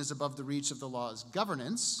person is above the reach of the law's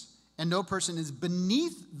governance, and no person is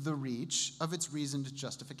beneath the reach of its reasoned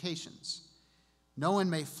justifications. No one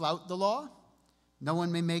may flout the law. No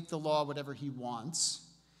one may make the law whatever he wants.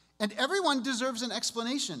 and everyone deserves an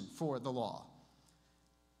explanation for the law.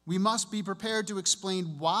 We must be prepared to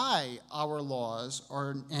explain why our laws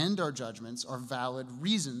and our judgments are valid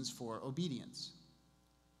reasons for obedience.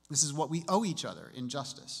 This is what we owe each other in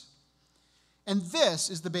justice. And this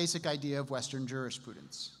is the basic idea of Western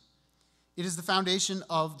jurisprudence. It is the foundation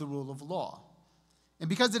of the rule of law. And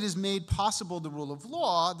because it has made possible the rule of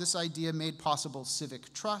law, this idea made possible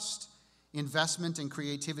civic trust, investment and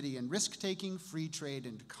creativity and risk-taking, free trade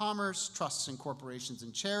and commerce, trusts and corporations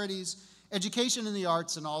and charities, education and the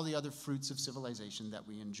arts, and all the other fruits of civilization that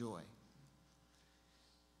we enjoy.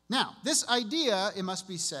 Now, this idea, it must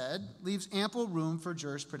be said, leaves ample room for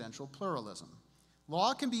jurisprudential pluralism.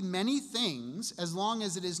 Law can be many things as long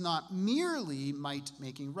as it is not merely might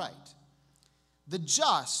making right. The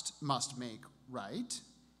just must make right,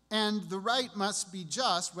 and the right must be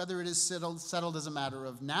just whether it is settled as a matter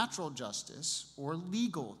of natural justice or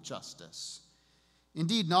legal justice.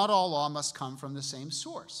 Indeed, not all law must come from the same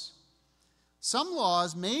source. Some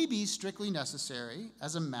laws may be strictly necessary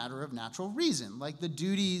as a matter of natural reason, like the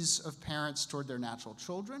duties of parents toward their natural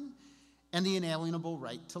children and the inalienable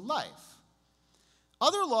right to life.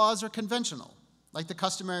 Other laws are conventional, like the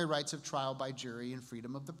customary rights of trial by jury and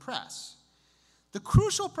freedom of the press. The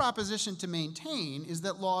crucial proposition to maintain is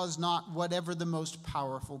that law is not whatever the most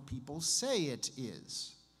powerful people say it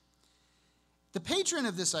is. The patron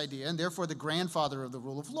of this idea, and therefore the grandfather of the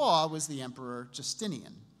rule of law, was the Emperor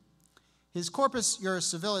Justinian. His Corpus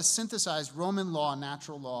Juris Civilis synthesized Roman law,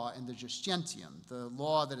 natural law, and the Justitium, the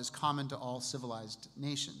law that is common to all civilized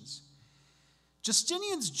nations.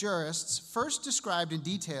 Justinian's jurists first described in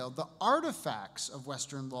detail the artifacts of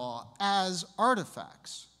Western law as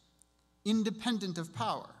artifacts, independent of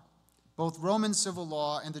power, both Roman civil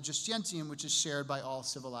law and the Justitium, which is shared by all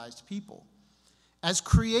civilized people, as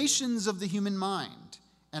creations of the human mind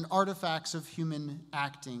and artifacts of human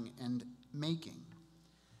acting and making.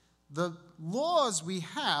 The laws we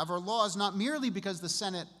have are laws not merely because the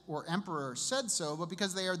Senate or emperor said so, but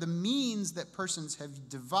because they are the means that persons have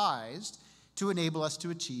devised to enable us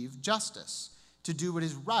to achieve justice, to do what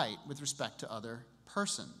is right with respect to other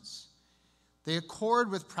persons. They accord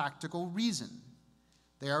with practical reason.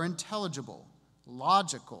 They are intelligible,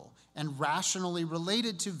 logical, and rationally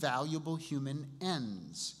related to valuable human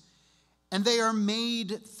ends. And they are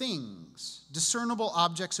made things, discernible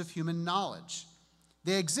objects of human knowledge.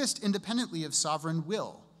 They exist independently of sovereign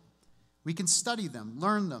will. We can study them,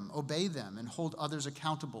 learn them, obey them, and hold others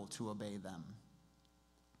accountable to obey them.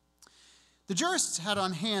 The jurists had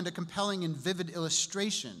on hand a compelling and vivid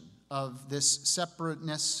illustration of this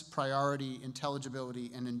separateness, priority, intelligibility,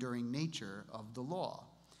 and enduring nature of the law.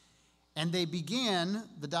 And they began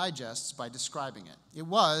the digests by describing it. It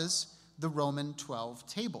was the Roman 12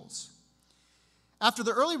 tables. After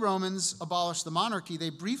the early Romans abolished the monarchy,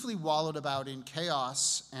 they briefly wallowed about in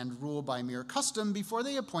chaos and rule by mere custom before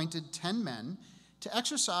they appointed 10 men to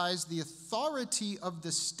exercise the authority of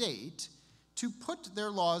the state to put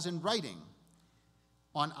their laws in writing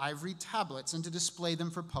on ivory tablets and to display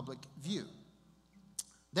them for public view.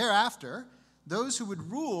 Thereafter, those who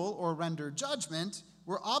would rule or render judgment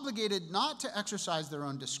were obligated not to exercise their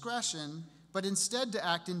own discretion, but instead to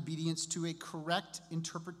act in obedience to a correct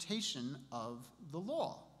interpretation of the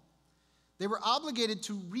law. They were obligated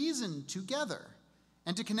to reason together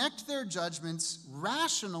and to connect their judgments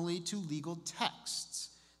rationally to legal texts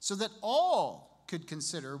so that all could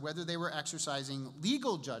consider whether they were exercising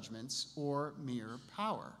legal judgments or mere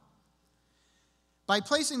power. By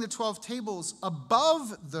placing the 12 tables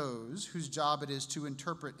above those whose job it is to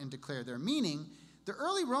interpret and declare their meaning, the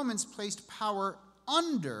early Romans placed power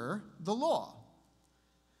under the law.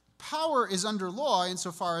 Power is under law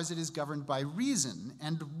insofar as it is governed by reason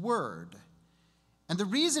and word. And the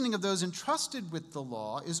reasoning of those entrusted with the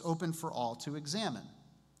law is open for all to examine.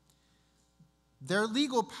 Their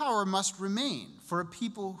legal power must remain for a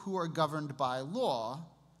people who are governed by law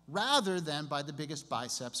rather than by the biggest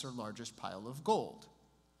biceps or largest pile of gold.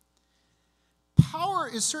 Power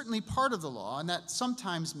is certainly part of the law, and that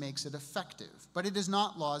sometimes makes it effective, but it is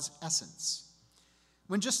not law's essence.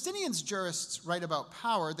 When Justinian's jurists write about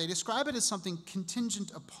power, they describe it as something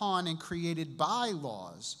contingent upon and created by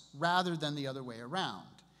laws rather than the other way around.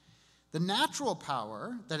 The natural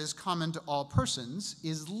power that is common to all persons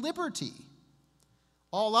is liberty.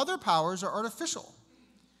 All other powers are artificial.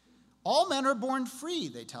 All men are born free,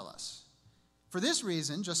 they tell us. For this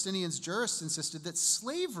reason, Justinian's jurists insisted that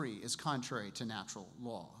slavery is contrary to natural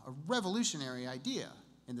law, a revolutionary idea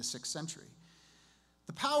in the 6th century.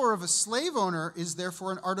 The power of a slave owner is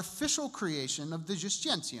therefore an artificial creation of the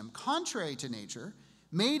Justitium, contrary to nature,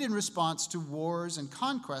 made in response to wars and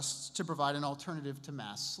conquests to provide an alternative to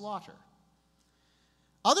mass slaughter.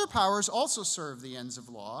 Other powers also serve the ends of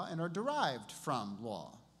law and are derived from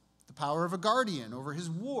law. The power of a guardian over his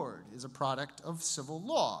ward is a product of civil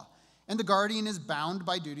law, and the guardian is bound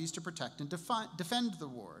by duties to protect and defend the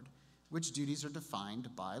ward, which duties are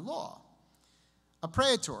defined by law. A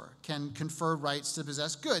praetor can confer rights to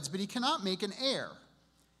possess goods, but he cannot make an heir,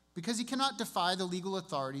 because he cannot defy the legal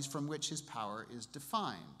authorities from which his power is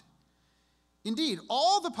defined. Indeed,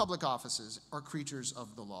 all the public offices are creatures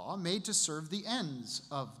of the law, made to serve the ends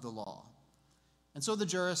of the law. And so the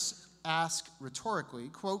jurists ask rhetorically,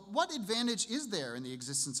 quote, what advantage is there in the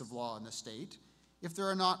existence of law in the state if there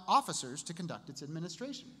are not officers to conduct its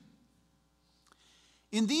administration?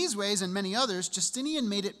 In these ways and many others, Justinian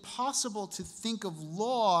made it possible to think of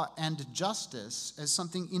law and justice as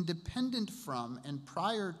something independent from and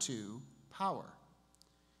prior to power.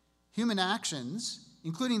 Human actions,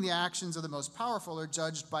 including the actions of the most powerful, are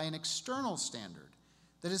judged by an external standard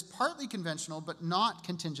that is partly conventional but not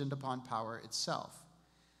contingent upon power itself.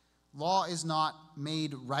 Law is not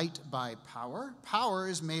made right by power. Power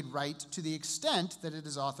is made right to the extent that it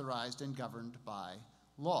is authorized and governed by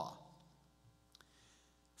law.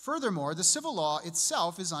 Furthermore, the civil law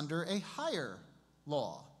itself is under a higher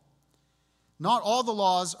law. Not all the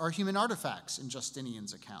laws are human artifacts in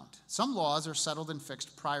Justinian's account. Some laws are settled and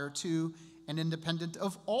fixed prior to and independent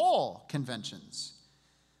of all conventions.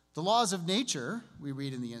 The laws of nature, we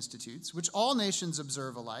read in the Institutes, which all nations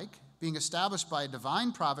observe alike, being established by a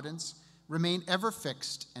divine providence, remain ever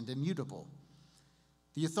fixed and immutable.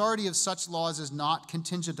 The authority of such laws is not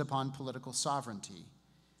contingent upon political sovereignty.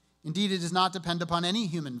 Indeed, it does not depend upon any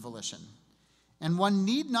human volition, and one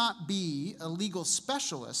need not be a legal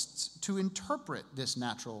specialist to interpret this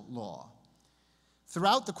natural law.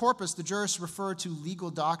 Throughout the corpus, the jurists refer to legal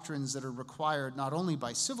doctrines that are required not only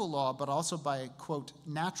by civil law, but also by, quote,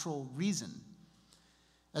 natural reason.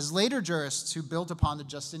 As later jurists who built upon the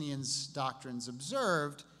Justinian's doctrines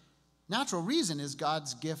observed, natural reason is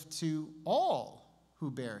God's gift to all who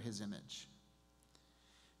bear his image.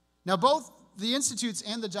 Now, both the Institutes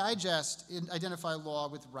and the Digest identify law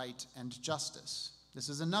with right and justice. This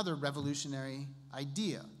is another revolutionary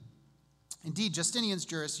idea. Indeed, Justinian's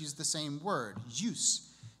jurists use the same word, jus,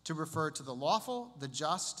 to refer to the lawful, the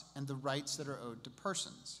just, and the rights that are owed to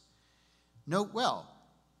persons. Note well,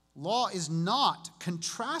 law is not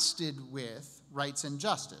contrasted with rights and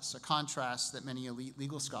justice, a contrast that many elite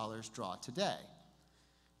legal scholars draw today.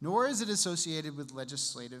 Nor is it associated with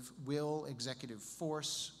legislative will, executive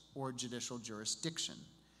force, or judicial jurisdiction.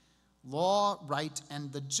 Law, right,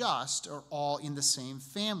 and the just are all in the same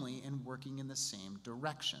family and working in the same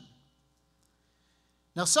direction.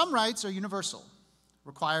 Now, some rights are universal,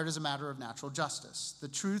 required as a matter of natural justice. The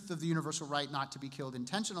truth of the universal right not to be killed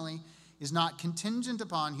intentionally is not contingent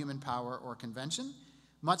upon human power or convention,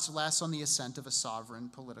 much less on the assent of a sovereign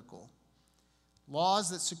political. Laws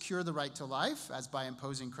that secure the right to life, as by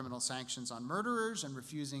imposing criminal sanctions on murderers and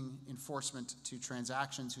refusing enforcement to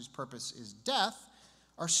transactions whose purpose is death,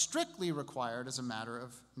 are strictly required as a matter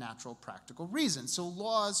of natural practical reason. So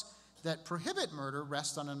laws that prohibit murder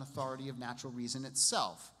rest on an authority of natural reason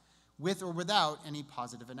itself, with or without any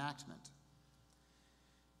positive enactment.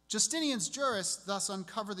 Justinian's jurists thus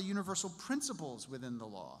uncover the universal principles within the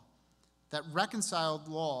law that reconciled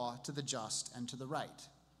law to the just and to the right.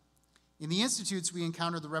 In the Institutes, we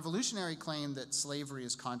encounter the revolutionary claim that slavery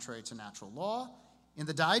is contrary to natural law. In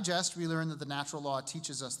the Digest, we learn that the natural law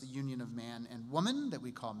teaches us the union of man and woman that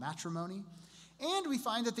we call matrimony. And we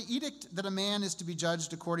find that the edict that a man is to be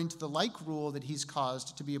judged according to the like rule that he's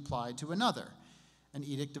caused to be applied to another, an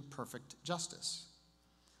edict of perfect justice.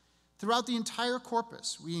 Throughout the entire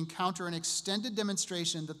corpus, we encounter an extended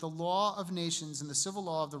demonstration that the law of nations and the civil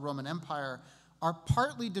law of the Roman Empire are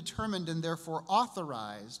partly determined and therefore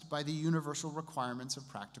authorized by the universal requirements of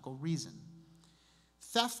practical reason.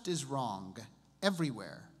 Theft is wrong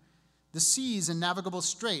everywhere. The seas and navigable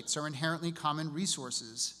straits are inherently common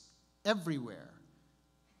resources everywhere,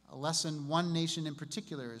 a lesson one nation in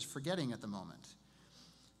particular is forgetting at the moment.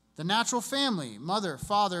 The natural family, mother,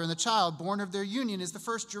 father, and the child born of their union is the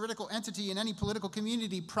first juridical entity in any political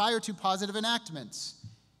community prior to positive enactments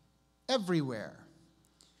everywhere.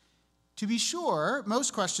 To be sure,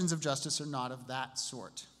 most questions of justice are not of that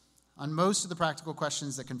sort. On most of the practical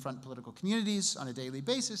questions that confront political communities on a daily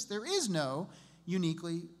basis, there is no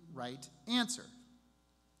uniquely right answer.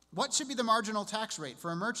 What should be the marginal tax rate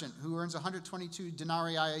for a merchant who earns 122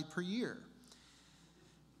 denarii per year?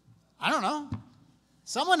 I don't know.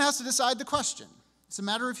 Someone has to decide the question. It's a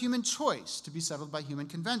matter of human choice to be settled by human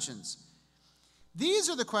conventions. These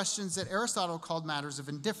are the questions that Aristotle called matters of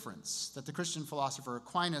indifference, that the Christian philosopher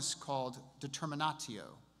Aquinas called determinatio.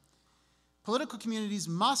 Political communities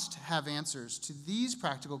must have answers to these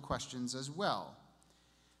practical questions as well.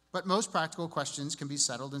 But most practical questions can be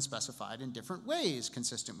settled and specified in different ways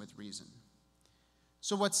consistent with reason.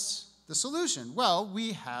 So what's the solution? Well,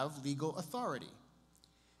 we have legal authority.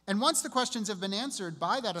 And once the questions have been answered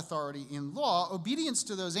by that authority in law, obedience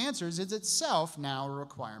to those answers is itself now a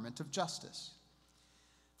requirement of justice.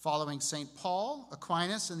 Following St. Paul,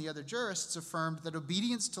 Aquinas, and the other jurists affirmed that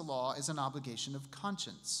obedience to law is an obligation of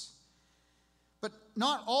conscience. But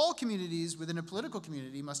not all communities within a political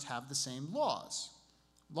community must have the same laws.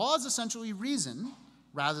 Law is essentially reason,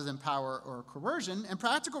 rather than power or coercion, and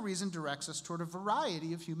practical reason directs us toward a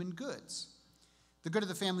variety of human goods. The good of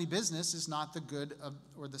the family business is not the good of,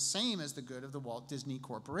 or the same as the good of the Walt Disney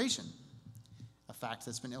Corporation, a fact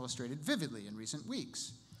that's been illustrated vividly in recent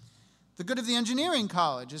weeks. The good of the engineering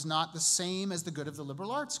college is not the same as the good of the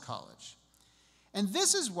liberal arts college. And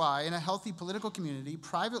this is why, in a healthy political community,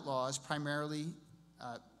 private law is primary,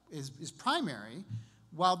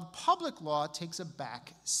 while the public law takes a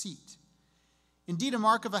back seat. Indeed, a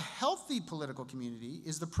mark of a healthy political community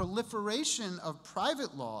is the proliferation of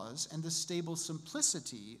private laws and the stable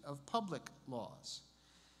simplicity of public laws.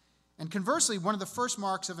 And conversely, one of the first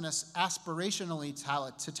marks of an aspirationally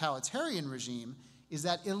totalitarian regime is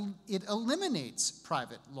that it eliminates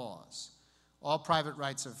private laws. All private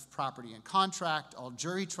rights of property and contract, all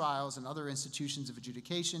jury trials and other institutions of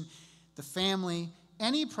adjudication, the family,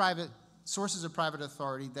 any private sources of private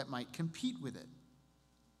authority that might compete with it.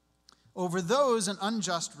 Over those, an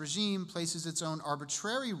unjust regime places its own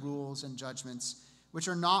arbitrary rules and judgments which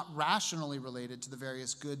are not rationally related to the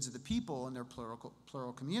various goods of the people and their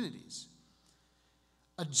plural communities.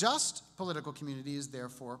 A just political community is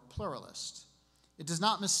therefore pluralist. It does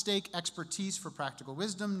not mistake expertise for practical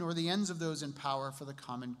wisdom, nor the ends of those in power for the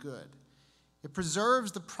common good. It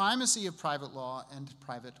preserves the primacy of private law and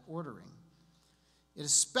private ordering. It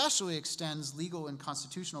especially extends legal and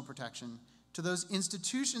constitutional protection to those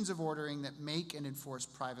institutions of ordering that make and enforce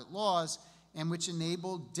private laws and which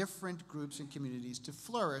enable different groups and communities to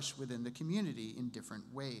flourish within the community in different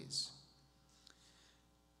ways.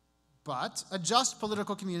 But a just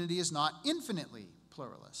political community is not infinitely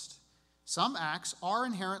pluralist. Some acts are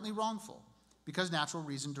inherently wrongful because natural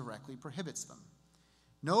reason directly prohibits them.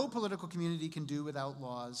 No political community can do without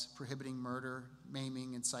laws prohibiting murder,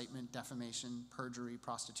 maiming, incitement, defamation, perjury,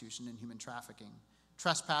 prostitution, and human trafficking,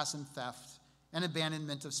 trespass and theft, and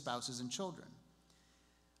abandonment of spouses and children.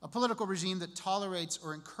 A political regime that tolerates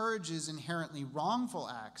or encourages inherently wrongful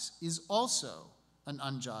acts is also an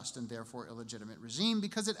unjust and therefore illegitimate regime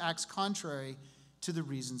because it acts contrary to the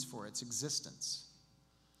reasons for its existence.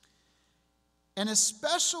 An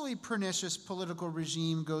especially pernicious political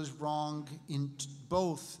regime goes wrong in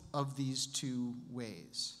both of these two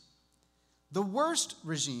ways. The worst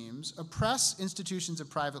regimes oppress institutions of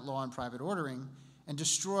private law and private ordering and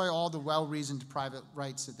destroy all the well-reasoned private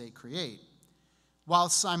rights that they create, while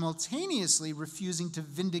simultaneously refusing to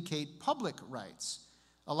vindicate public rights,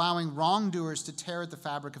 allowing wrongdoers to tear at the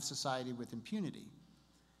fabric of society with impunity.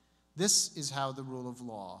 This is how the rule of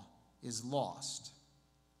law is lost.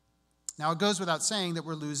 Now, it goes without saying that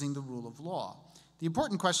we're losing the rule of law. The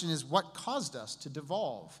important question is what caused us to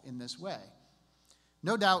devolve in this way?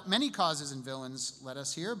 No doubt many causes and villains led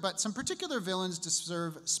us here, but some particular villains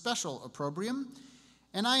deserve special opprobrium,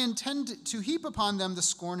 and I intend to heap upon them the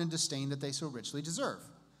scorn and disdain that they so richly deserve.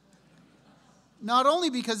 Not only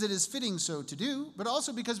because it is fitting so to do, but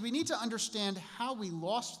also because we need to understand how we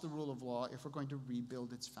lost the rule of law if we're going to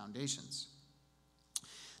rebuild its foundations.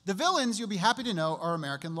 The villains, you'll be happy to know, are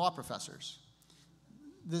American law professors.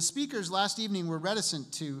 The speakers last evening were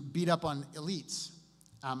reticent to beat up on elites.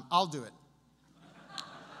 I'll do it.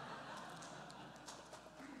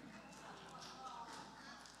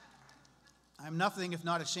 I'm nothing if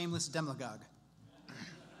not a shameless demagogue.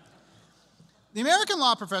 The American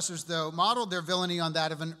law professors, though, modeled their villainy on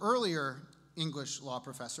that of an earlier English law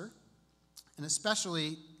professor, an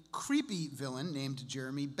especially creepy villain named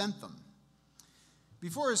Jeremy Bentham.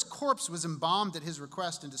 Before his corpse was embalmed at his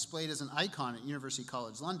request and displayed as an icon at University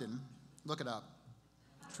College London, look it up,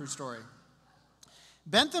 true story,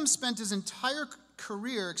 Bentham spent his entire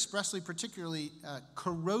career expressly particularly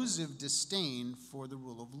corrosive disdain for the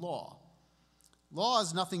rule of law. Law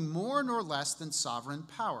is nothing more nor less than sovereign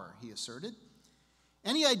power, he asserted.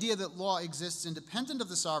 Any idea that law exists independent of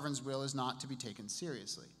the sovereign's will is not to be taken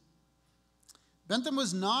seriously. Bentham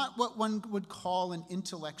was not what one would call an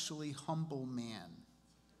intellectually humble man.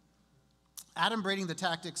 Adumbrating the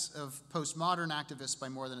tactics of postmodern activists by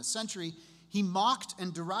more than a century, he mocked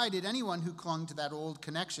and derided anyone who clung to that old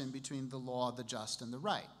connection between the law, the just, and the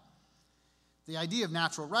right. The idea of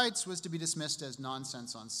natural rights was to be dismissed as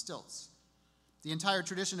nonsense on stilts. The entire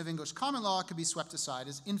tradition of English common law could be swept aside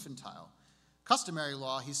as infantile. Customary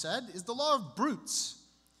law, he said, is the law of brutes.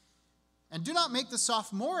 And do not make the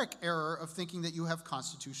sophomoric error of thinking that you have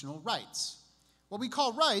constitutional rights. What we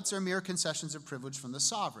call rights are mere concessions of privilege from the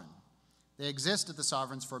sovereign. They exist at the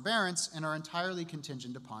sovereign's forbearance and are entirely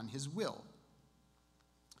contingent upon his will.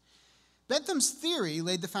 Bentham's theory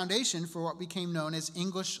laid the foundation for what became known as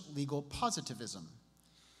English legal positivism.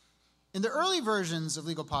 In the early versions of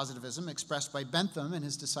legal positivism, expressed by Bentham and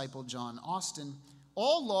his disciple John Austin,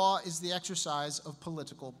 all law is the exercise of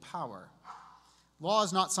political power. Law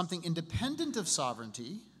is not something independent of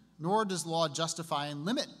sovereignty, nor does law justify and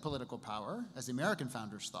limit political power, as the American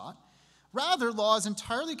founders thought. Rather, law is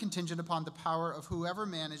entirely contingent upon the power of whoever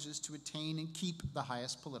manages to attain and keep the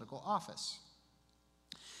highest political office.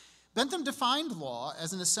 Bentham defined law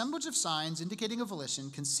as an assemblage of signs indicating a volition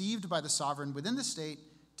conceived by the sovereign within the state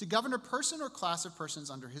to govern a person or class of persons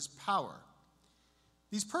under his power.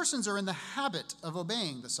 These persons are in the habit of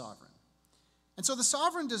obeying the sovereign. And so the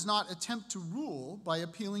sovereign does not attempt to rule by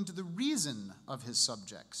appealing to the reason of his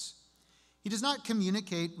subjects. He does not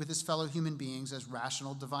communicate with his fellow human beings as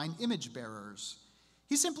rational divine image bearers.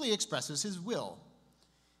 He simply expresses his will.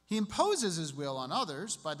 He imposes his will on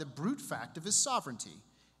others by the brute fact of his sovereignty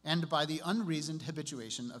and by the unreasoned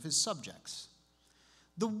habituation of his subjects.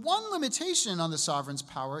 The one limitation on the sovereign's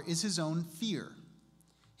power is his own fear.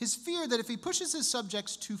 His fear that if he pushes his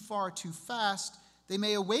subjects too far too fast, they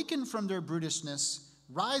may awaken from their brutishness,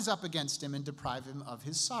 rise up against him, and deprive him of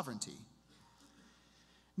his sovereignty.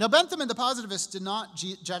 Now, Bentham and the positivists did not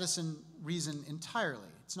jettison reason entirely.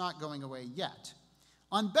 It's not going away yet.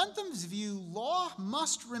 On Bentham's view, law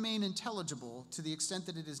must remain intelligible to the extent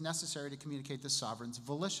that it is necessary to communicate the sovereign's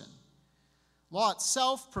volition. Law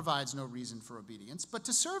itself provides no reason for obedience, but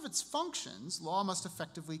to serve its functions, law must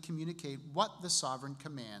effectively communicate what the sovereign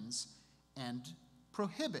commands and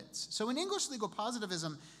prohibits. So in English legal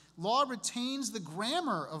positivism, law retains the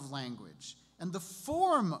grammar of language and the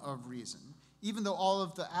form of reason, even though all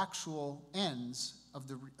of the actual ends of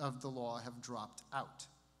the law have dropped out.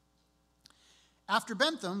 After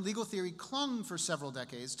Bentham, legal theory clung for several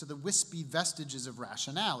decades to the wispy vestiges of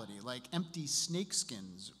rationality, like empty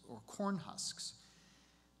snakeskins or corn husks,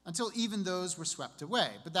 until even those were swept away.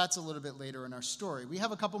 But that's a little bit later in our story. We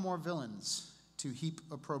have a couple more villains to heap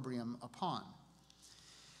opprobrium upon.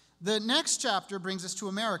 The next chapter brings us to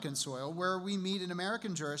American soil, where we meet an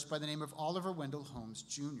American jurist by the name of Oliver Wendell Holmes,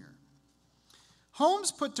 Jr.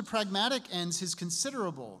 Holmes put to pragmatic ends his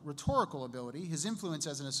considerable rhetorical ability, his influence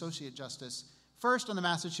as an associate justice, first on the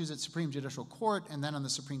Massachusetts Supreme Judicial Court and then on the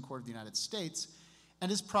Supreme Court of the United States, and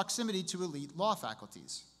his proximity to elite law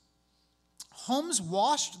faculties. Holmes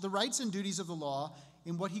washed the rights and duties of the law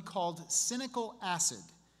in what he called cynical acid,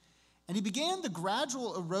 and he began the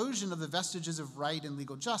gradual erosion of the vestiges of right and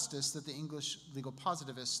legal justice that the English legal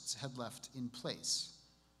positivists had left in place.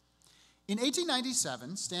 In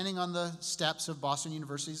 1897, standing on the steps of Boston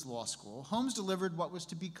University's law school, Holmes delivered what was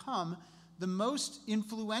to become the most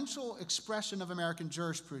influential expression of American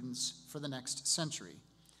jurisprudence for the next century.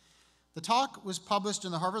 The talk was published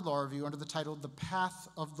in the Harvard Law Review under the title The Path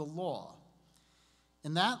of the Law.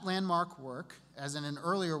 In that landmark work, as in an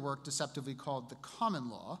earlier work deceptively called The Common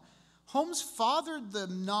Law, Holmes fathered the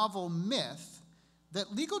novel myth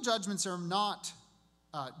that legal judgments are not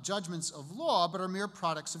judgments of law, but are mere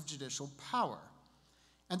products of judicial power,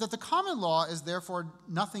 and that the common law is therefore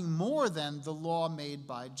nothing more than the law made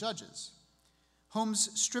by judges. Holmes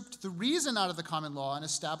stripped the reason out of the common law and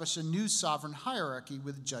established a new sovereign hierarchy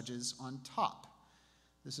with judges on top.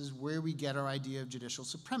 This is where we get our idea of judicial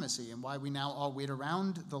supremacy and why we now all wait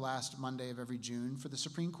around the last Monday of every June for the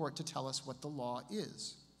Supreme Court to tell us what the law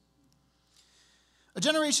is. A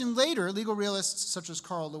generation later, legal realists such as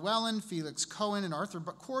Carl Llewellyn, Felix Cohen, and Arthur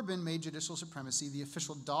Corbin made judicial supremacy the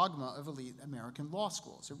official dogma of elite American law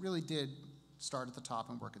schools. It really did start at the top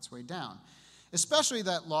and work its way down, especially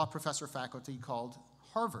that law professor faculty called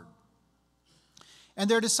Harvard. And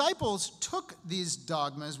their disciples took these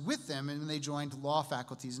dogmas with them when they joined law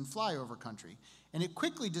faculties in flyover country, and it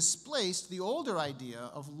quickly displaced the older idea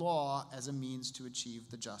of law as a means to achieve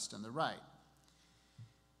the just and the right.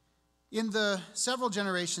 In the several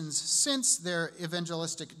generations since their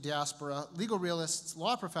evangelistic diaspora, legal realists,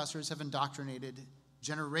 law professors have indoctrinated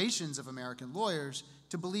generations of American lawyers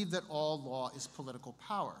to believe that all law is political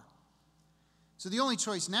power. So the only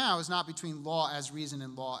choice now is not between law as reason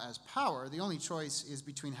and law as power. The only choice is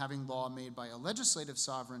between having law made by a legislative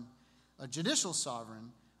sovereign, a judicial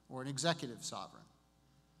sovereign, or an executive sovereign.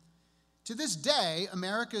 To this day,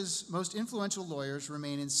 America's most influential lawyers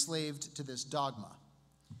remain enslaved to this dogma.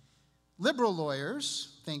 Liberal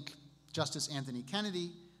lawyers, think Justice Anthony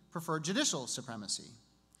Kennedy, prefer judicial supremacy.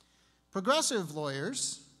 Progressive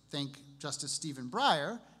lawyers, think Justice Stephen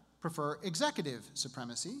Breyer, prefer executive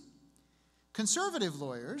supremacy. Conservative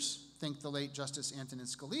lawyers, think the late Justice Antonin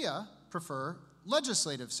Scalia, prefer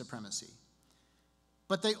legislative supremacy.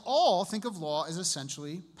 But they all think of law as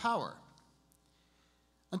essentially power.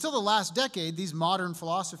 Until the last decade, these modern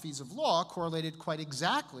philosophies of law correlated quite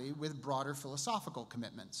exactly with broader philosophical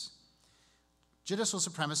commitments. Judicial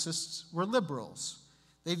supremacists were liberals.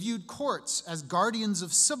 They viewed courts as guardians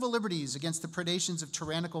of civil liberties against the predations of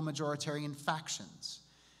tyrannical majoritarian factions.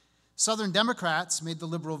 Southern Democrats made the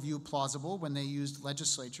liberal view plausible when they used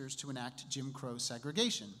legislatures to enact Jim Crow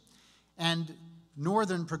segregation. And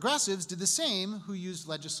Northern progressives did the same, who used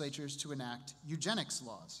legislatures to enact eugenics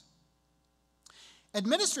laws.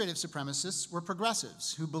 Administrative supremacists were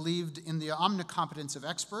progressives who believed in the omnicompetence of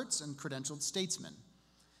experts and credentialed statesmen.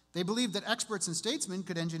 They believed that experts and statesmen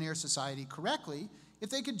could engineer society correctly if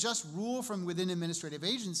they could just rule from within administrative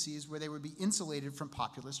agencies where they would be insulated from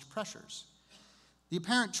populist pressures. The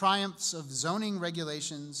apparent triumphs of zoning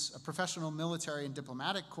regulations, a professional military and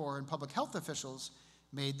diplomatic corps, and public health officials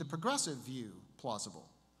made the progressive view plausible.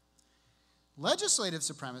 Legislative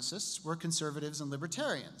supremacists were conservatives and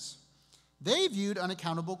libertarians. They viewed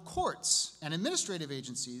unaccountable courts and administrative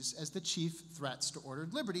agencies as the chief threats to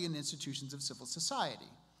ordered liberty and institutions of civil society.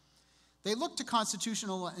 They looked to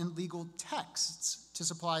constitutional and legal texts to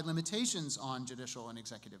supply limitations on judicial and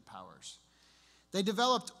executive powers. They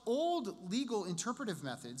developed old legal interpretive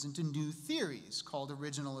methods into new theories called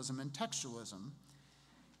originalism and textualism.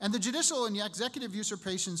 And the judicial and executive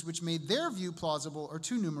usurpations which made their view plausible are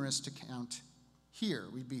too numerous to count here.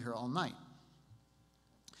 We'd be here all night.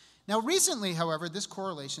 Now, recently, however, this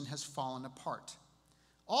correlation has fallen apart.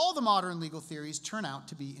 All the modern legal theories turn out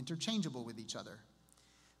to be interchangeable with each other.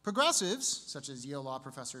 Progressives, such as Yale law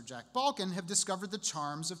professor Jack Balkin, have discovered the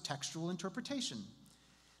charms of textual interpretation.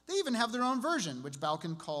 They even have their own version, which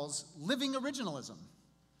Balkin calls living originalism.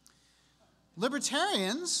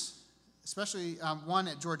 Libertarians, especially one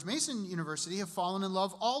at George Mason University, have fallen in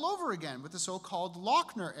love all over again with the so-called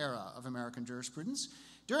Lochner era of American jurisprudence,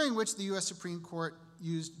 during which the U.S. Supreme Court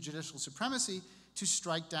used judicial supremacy to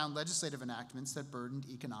strike down legislative enactments that burdened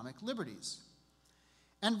economic liberties.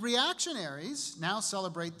 And reactionaries now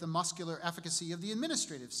celebrate the muscular efficacy of the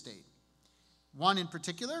administrative state. One in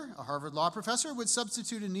particular, a Harvard law professor, would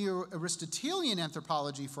substitute a neo-Aristotelian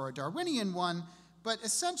anthropology for a Darwinian one, but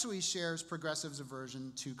essentially shares progressives'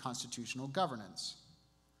 aversion to constitutional governance.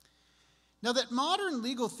 Now, that modern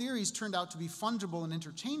legal theories turned out to be fungible and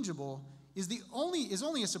interchangeable is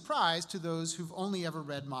only a surprise to those who've only ever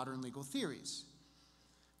read modern legal theories.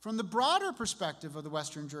 From the broader perspective of the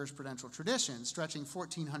Western jurisprudential tradition, stretching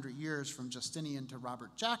 1,400 years from Justinian to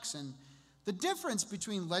Robert Jackson, the difference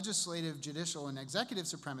between legislative, judicial, and executive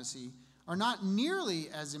supremacy are not nearly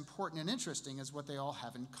as important and interesting as what they all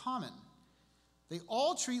have in common. They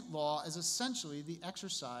all treat law as essentially the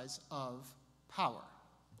exercise of power.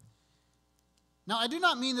 Now, I do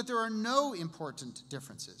not mean that there are no important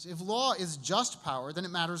differences. If law is just power, then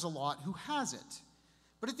it matters a lot who has it.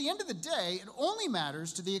 But at the end of the day, it only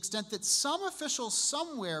matters to the extent that some official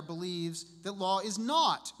somewhere believes that law is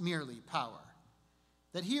not merely power,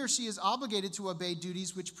 that he or she is obligated to obey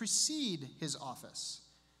duties which precede his office,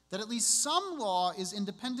 that at least some law is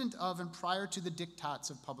independent of and prior to the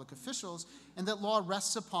diktats of public officials, and that law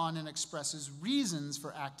rests upon and expresses reasons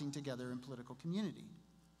for acting together in political community.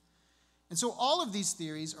 And so all of these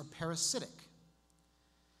theories are parasitic.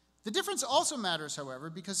 The difference also matters, however,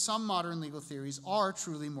 because some modern legal theories are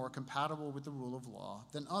truly more compatible with the rule of law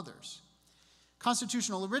than others.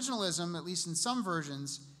 Constitutional originalism, at least in some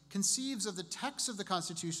versions, conceives of the text of the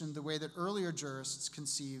Constitution the way that earlier jurists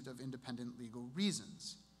conceived of independent legal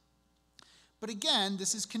reasons. But again,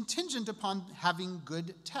 this is contingent upon having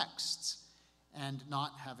good texts and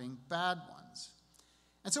not having bad ones.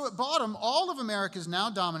 And so at bottom, all of America's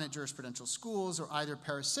now dominant jurisprudential schools are either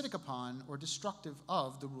parasitic upon or destructive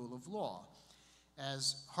of the rule of law.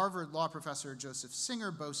 As Harvard law professor Joseph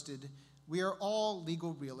Singer boasted, we are all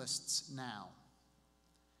legal realists now.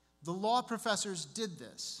 The law professors did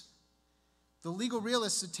this. The legal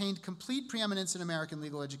realists attained complete preeminence in American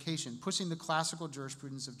legal education, pushing the classical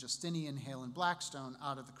jurisprudence of Justinian, Hale, and Blackstone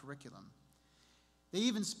out of the curriculum. They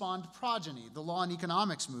even spawned progeny, the law and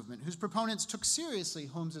economics movement, whose proponents took seriously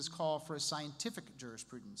Holmes's call for a scientific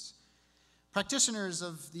jurisprudence. Practitioners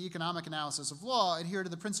of the economic analysis of law adhere to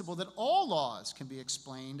the principle that all laws can be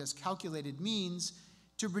explained as calculated means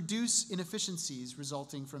to reduce inefficiencies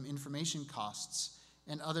resulting from information costs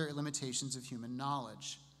and other limitations of human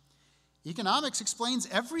knowledge. Economics explains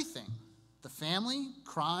everything: the family,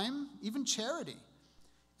 crime, even charity.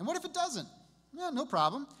 And what if it doesn't? No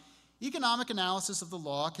problem. Economic analysis of the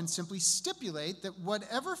law can simply stipulate that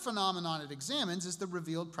whatever phenomenon it examines is the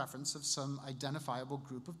revealed preference of some identifiable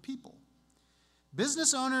group of people.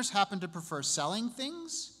 Business owners happen to prefer selling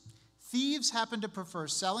things. Thieves happen to prefer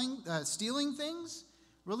stealing things.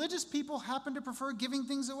 Religious people happen to prefer giving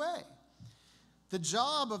things away. The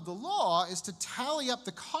job of the law is to tally up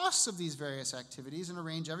the costs of these various activities and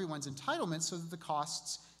arrange everyone's entitlements so that the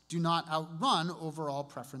costs do not outrun overall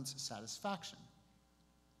preference satisfaction.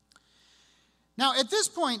 Now, at this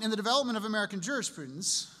point in the development of American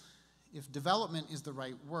jurisprudence, if development is the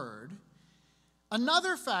right word,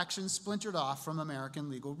 another faction splintered off from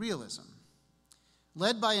American legal realism.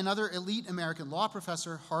 Led by another elite American law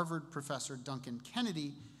professor, Harvard professor Duncan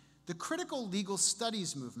Kennedy, the critical legal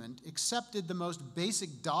studies movement accepted the most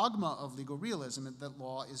basic dogma of legal realism, that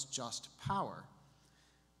law is just power.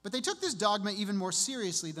 But they took this dogma even more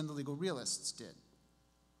seriously than the legal realists did.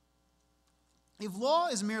 If law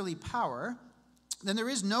is merely power, then there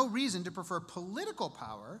is no reason to prefer political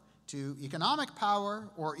power to economic power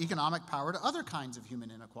or economic power to other kinds of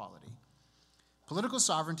human inequality. Political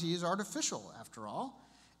sovereignty is artificial, after all,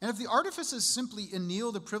 and if the artifices simply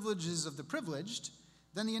anneal the privileges of the privileged,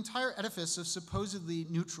 then the entire edifice of supposedly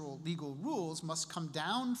neutral legal rules must come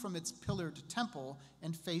down from its pillared temple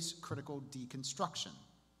and face critical deconstruction.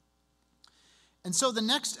 And so the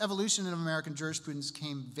next evolution of American jurisprudence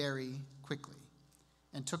came very quickly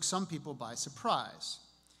and took some people by surprise.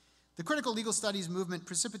 The critical legal studies movement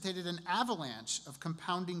precipitated an avalanche of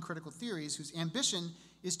compounding critical theories whose ambition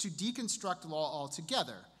is to deconstruct law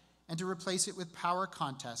altogether and to replace it with power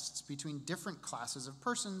contests between different classes of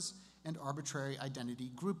persons and arbitrary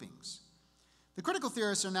identity groupings. The critical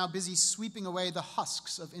theorists are now busy sweeping away the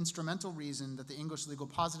husks of instrumental reason that the English legal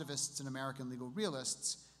positivists and American legal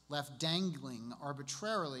realists left dangling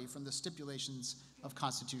arbitrarily from the stipulations of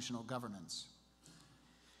constitutional governance.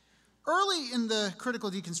 Early in the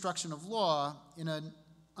critical deconstruction of law, in an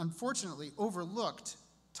unfortunately overlooked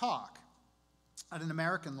talk at an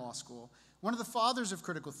American law school, one of the fathers of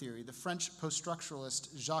critical theory, the French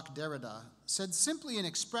post-structuralist Jacques Derrida, said simply and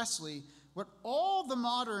expressly what all the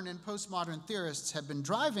modern and postmodern theorists had been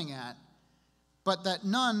driving at, but that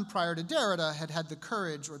none prior to Derrida had had the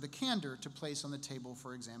courage or the candor to place on the table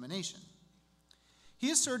for examination. He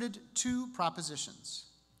asserted two propositions.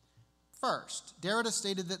 First, Derrida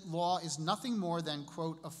stated that law is nothing more than,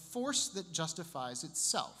 quote, a force that justifies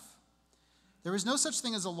itself. There is no such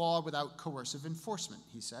thing as a law without coercive enforcement,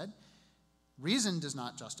 he said. Reason does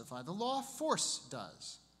not justify the law, force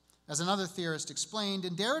does. As another theorist explained,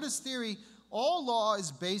 in Derrida's theory, all law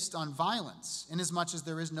is based on violence, inasmuch as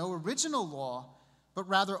there is no original law, but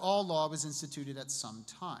rather all law was instituted at some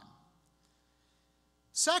time.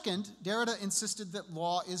 Second, Derrida insisted that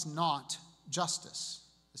law is not justice.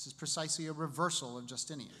 This is precisely a reversal of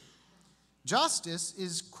Justinian. Justice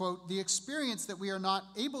is, quote, the experience that we are not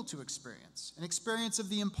able to experience, an experience of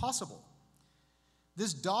the impossible.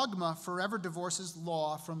 This dogma forever divorces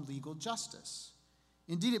law from legal justice.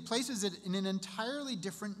 Indeed, it places it in an entirely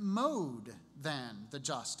different mode than the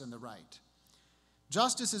just and the right.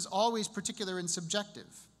 Justice is always particular and subjective.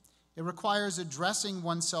 It requires addressing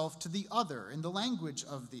oneself to the other in the language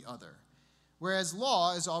of the other, whereas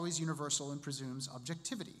law is always universal and presumes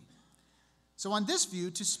objectivity. So on this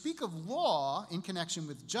view, to speak of law in connection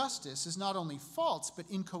with justice is not only false, but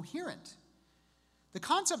incoherent. The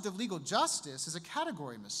concept of legal justice is a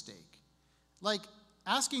category mistake, like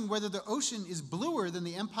asking whether the ocean is bluer than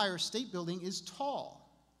the Empire State Building is tall.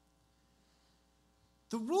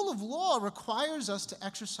 The rule of law requires us to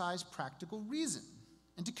exercise practical reason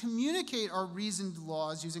and to communicate our reasoned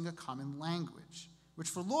laws using a common language, which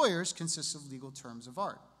for lawyers consists of legal terms of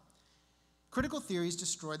art. Critical theories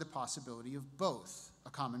destroy the possibility of both a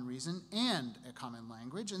common reason and a common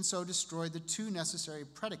language, and so destroy the two necessary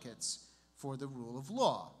predicates for the rule of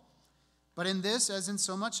law. But in this, as in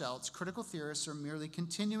so much else, critical theorists are merely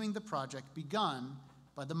continuing the project begun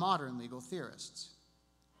by the modern legal theorists.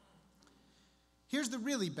 Here's the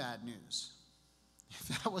really bad news, if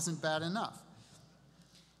that wasn't bad enough.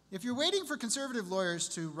 If you're waiting for conservative lawyers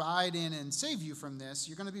to ride in and save you from this,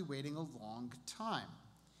 you're going to be waiting a long time.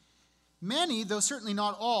 Many, though certainly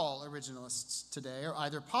not all, originalists today are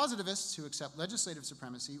either positivists who accept legislative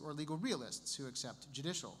supremacy or legal realists who accept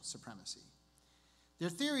judicial supremacy. Their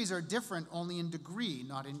theories are different only in degree,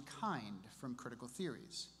 not in kind, from critical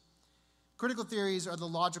theories. Critical theories are the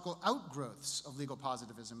logical outgrowths of legal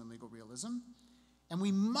positivism and legal realism, and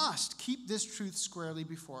we must keep this truth squarely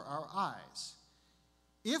before our eyes.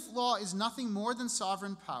 If law is nothing more than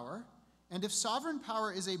sovereign power, and if sovereign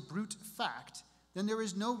power is a brute fact, then there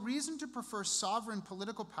is no reason to prefer sovereign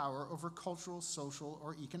political power over cultural, social,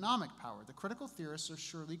 or economic power. The critical theorists are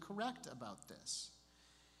surely correct about this.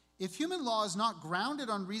 If human law is not grounded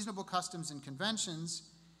on reasonable customs and conventions,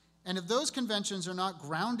 and if those conventions are not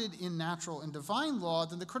grounded in natural and divine law,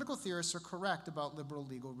 then the critical theorists are correct about liberal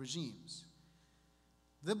legal regimes.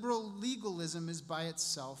 Liberal legalism is by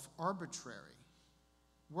itself arbitrary.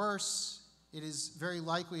 Worse, it is very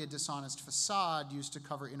likely a dishonest facade used to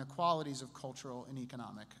cover inequalities of cultural and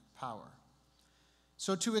economic power.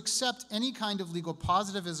 So to accept any kind of legal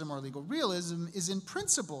positivism or legal realism is in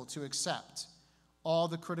principle to accept all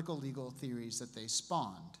the critical legal theories that they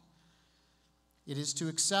spawned. It is to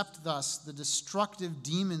accept, thus, the destructive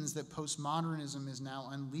demons that postmodernism is now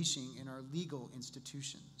unleashing in our legal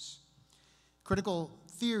institutions. Critical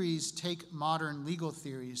theories take modern legal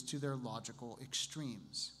theories to their logical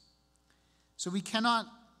extremes. So we cannot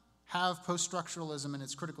have post-structuralism and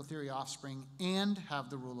its critical theory offspring and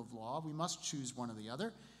have the rule of law. We must choose one or the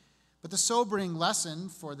other. But the sobering lesson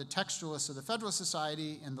for the textualists of the Federalist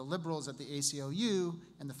Society and the liberals at the ACLU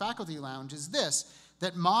and the Faculty Lounge is this,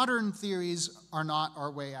 that modern theories are not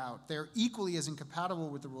our way out. They're equally as incompatible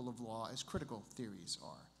with the rule of law as critical theories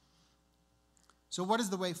are. So what is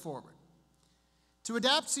the way forward? To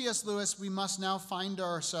adapt C.S. Lewis, we must now find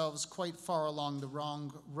ourselves quite far along the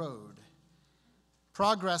wrong road.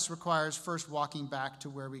 Progress requires first walking back to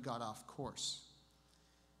where we got off course.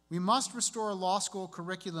 We must restore a law school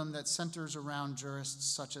curriculum that centers around jurists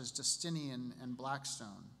such as Justinian and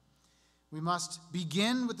Blackstone. We must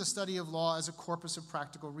begin with the study of law as a corpus of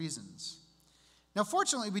practical reasons. Now,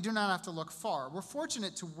 fortunately, we do not have to look far. We're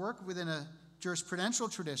fortunate to work within a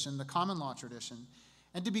jurisprudential tradition, the common law tradition,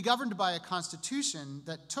 and to be governed by a constitution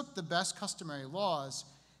that took the best customary laws,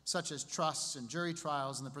 such as trusts and jury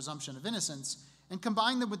trials and the presumption of innocence, and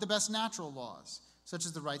combined them with the best natural laws, such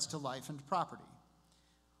as the rights to life and property.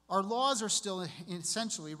 Our laws are still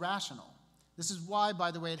essentially rational. This is why,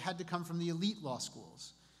 by the way, it had to come from the elite law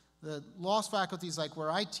schools. The law faculties like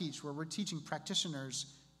where I teach, where we're teaching practitioners,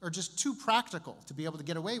 are just too practical to be able to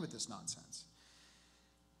get away with this nonsense.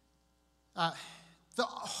 The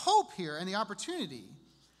hope here and the opportunity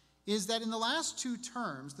is that in the last 2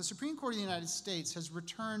 terms, the Supreme Court of the United States has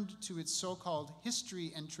returned to its so-called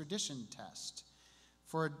history and tradition test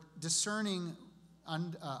for discerning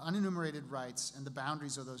unenumerated rights and the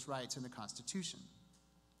boundaries of those rights in the Constitution.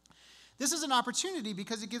 This is an opportunity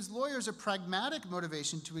because it gives lawyers a pragmatic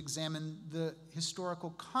motivation to examine the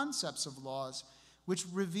historical concepts of laws which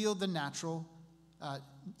reveal the natural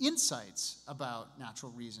insights about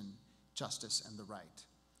natural reason, justice, and the right.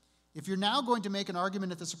 If you're now going to make an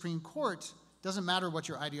argument at the Supreme Court, doesn't matter what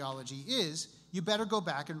your ideology is, you better go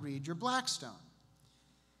back and read your Blackstone.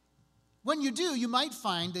 When you do, you might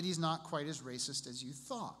find that he's not quite as racist as you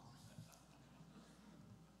thought.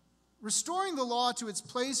 Restoring the law to its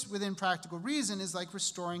place within practical reason is like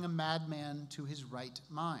restoring a madman to his right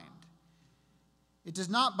mind. It does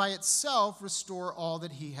not by itself restore all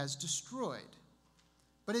that he has destroyed,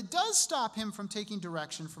 but it does stop him from taking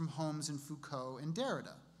direction from Holmes and Foucault and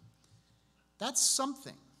Derrida. That's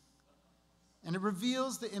something, and it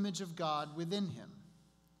reveals the image of God within him.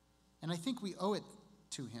 And I think we owe it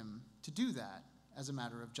to him to do that as a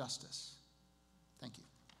matter of justice. Thank you.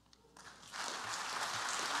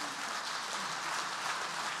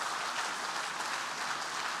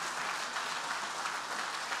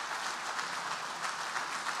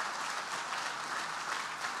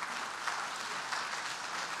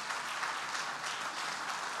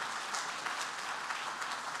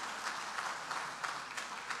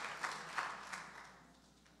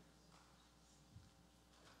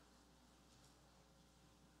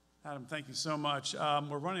 Adam, thank you so much.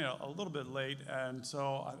 We're running a little bit late, and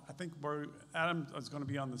so I think Adam is going to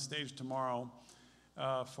be on the stage tomorrow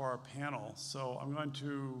for our panel. So I'm going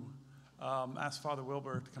to ask Father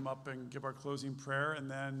Wilbur to come up and give our closing prayer, and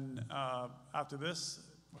then after this,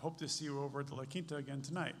 hope to see you over at the La Quinta again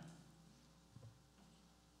tonight.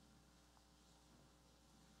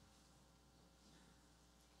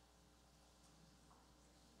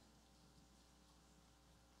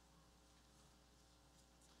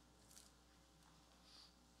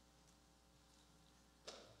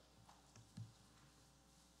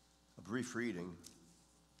 Brief reading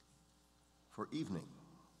for evening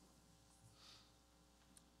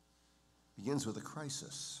begins with a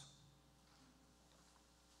crisis.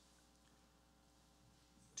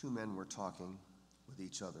 2 men were talking with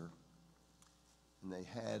each other, and they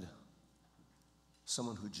had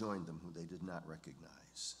someone who joined them who they did not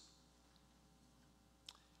recognize.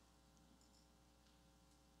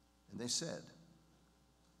 And they said,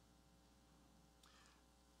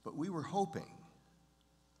 "But we were hoping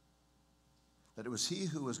that it was he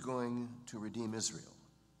who was going to redeem Israel.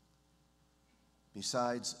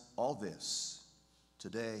 Besides all this,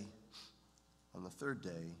 today, on the third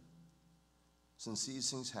day, since these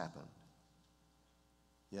things happened,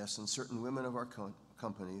 yes, and certain women of our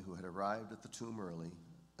company who had arrived at the tomb early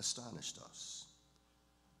astonished us.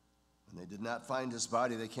 When they did not find his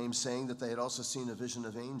body, they came saying that they had also seen a vision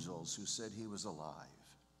of angels who said he was alive.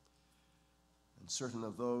 And certain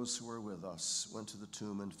of those who were with us went to the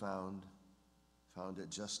tomb and found it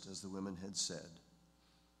just as the women had said.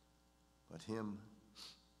 But him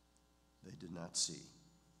they did not see."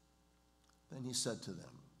 Then he said to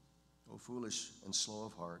them, "O foolish and slow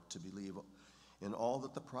of heart to believe in all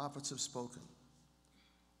that the prophets have spoken.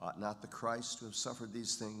 Ought not the Christ to have suffered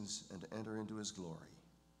these things and to enter into his glory?"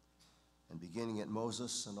 And beginning at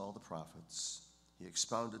Moses and all the prophets, he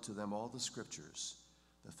expounded to them all the scriptures,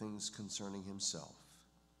 the things concerning himself.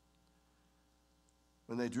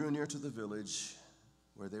 When they drew near to the village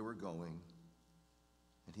where they were going,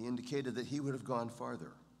 and he indicated that he would have gone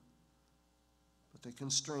farther, but they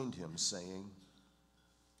constrained him, saying,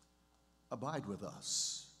 "Abide with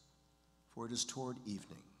us, for it is toward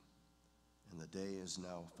evening, and the day is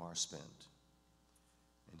now far spent."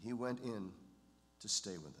 And he went in to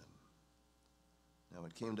stay with them. Now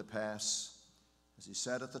it came to pass, as he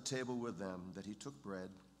sat at the table with them, that he took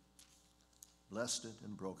bread, blessed it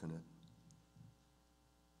and broken it,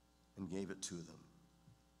 and gave it to them.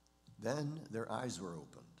 Then their eyes were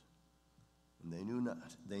opened, and they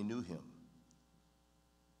knew him,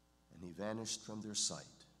 and he vanished from their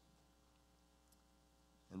sight.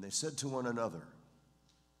 And they said to one another,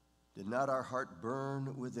 "Did not our heart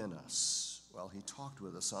burn within us while he talked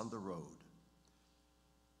with us on the road,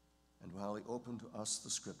 and while he opened to us the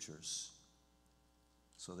scriptures?"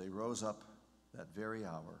 So they rose up that very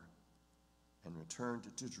hour and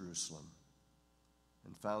returned to Jerusalem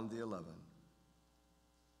and found the 11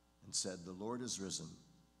 and said, "The Lord is risen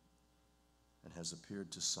and has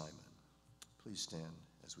appeared to Simon." Please stand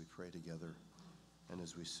as we pray together and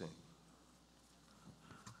as we sing.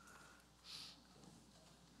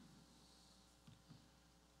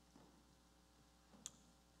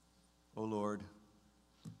 O Lord,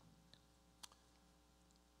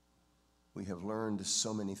 we have learned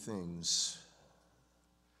so many things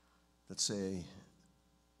that say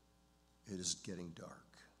it is getting dark.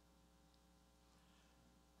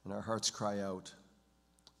 And our hearts cry out,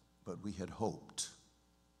 "But we had hoped."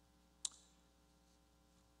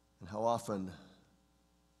 And how often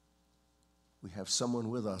we have someone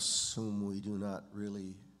with us whom we do not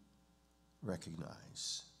really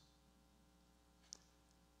recognize.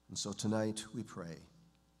 And so tonight we pray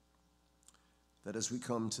that as we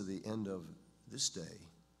come to the end of this day,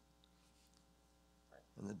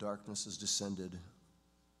 and the darkness has descended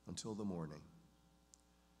until the morning,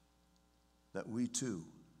 that we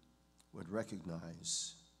too would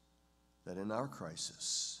recognize that in our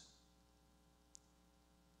crisis,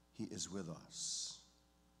 he is with us.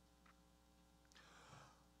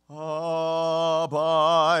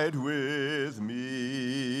 Abide with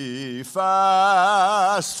me,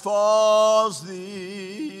 fast falls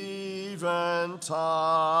the eventide,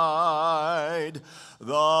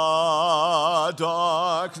 the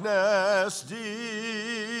darkness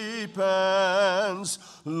deepens,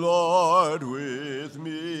 Lord, with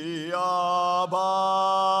me abide,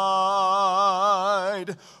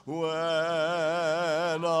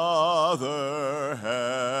 when other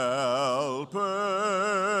helpers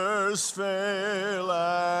fail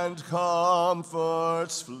and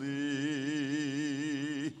comforts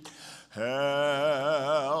flee.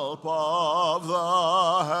 Help of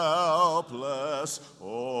the helpless,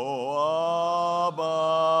 oh,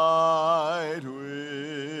 abide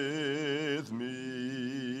with me.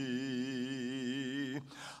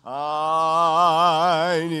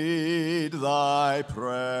 I need thy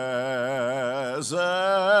presence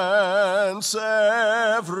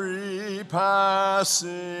every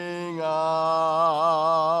passing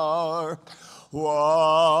hour.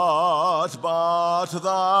 What but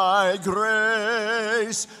thy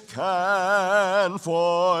grace can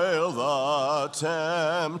foil the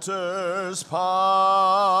tempter's power?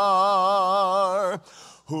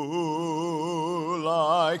 Who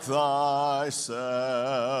like thyself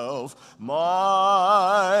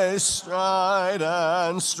my stride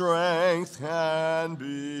and strength can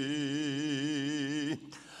be?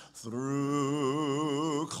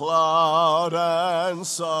 Through cloud and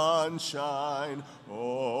sunshine,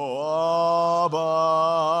 oh,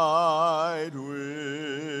 abide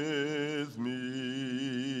with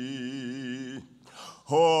me.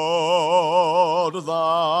 Hold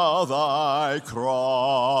thou thy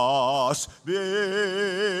cross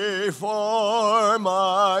before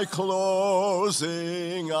my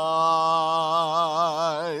closing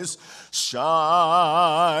eyes.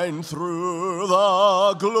 Shine through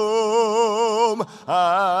the gloom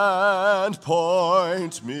and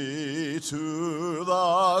point me to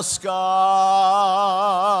the skies.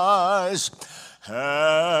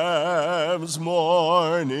 Heaven's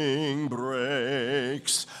morning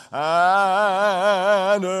breaks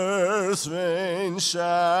and earth's vain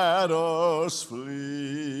shadows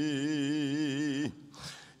flee.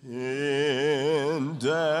 In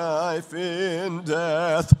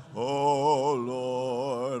death, O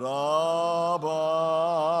Lord,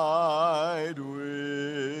 abide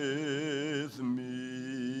with me.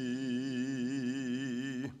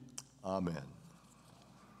 Amen.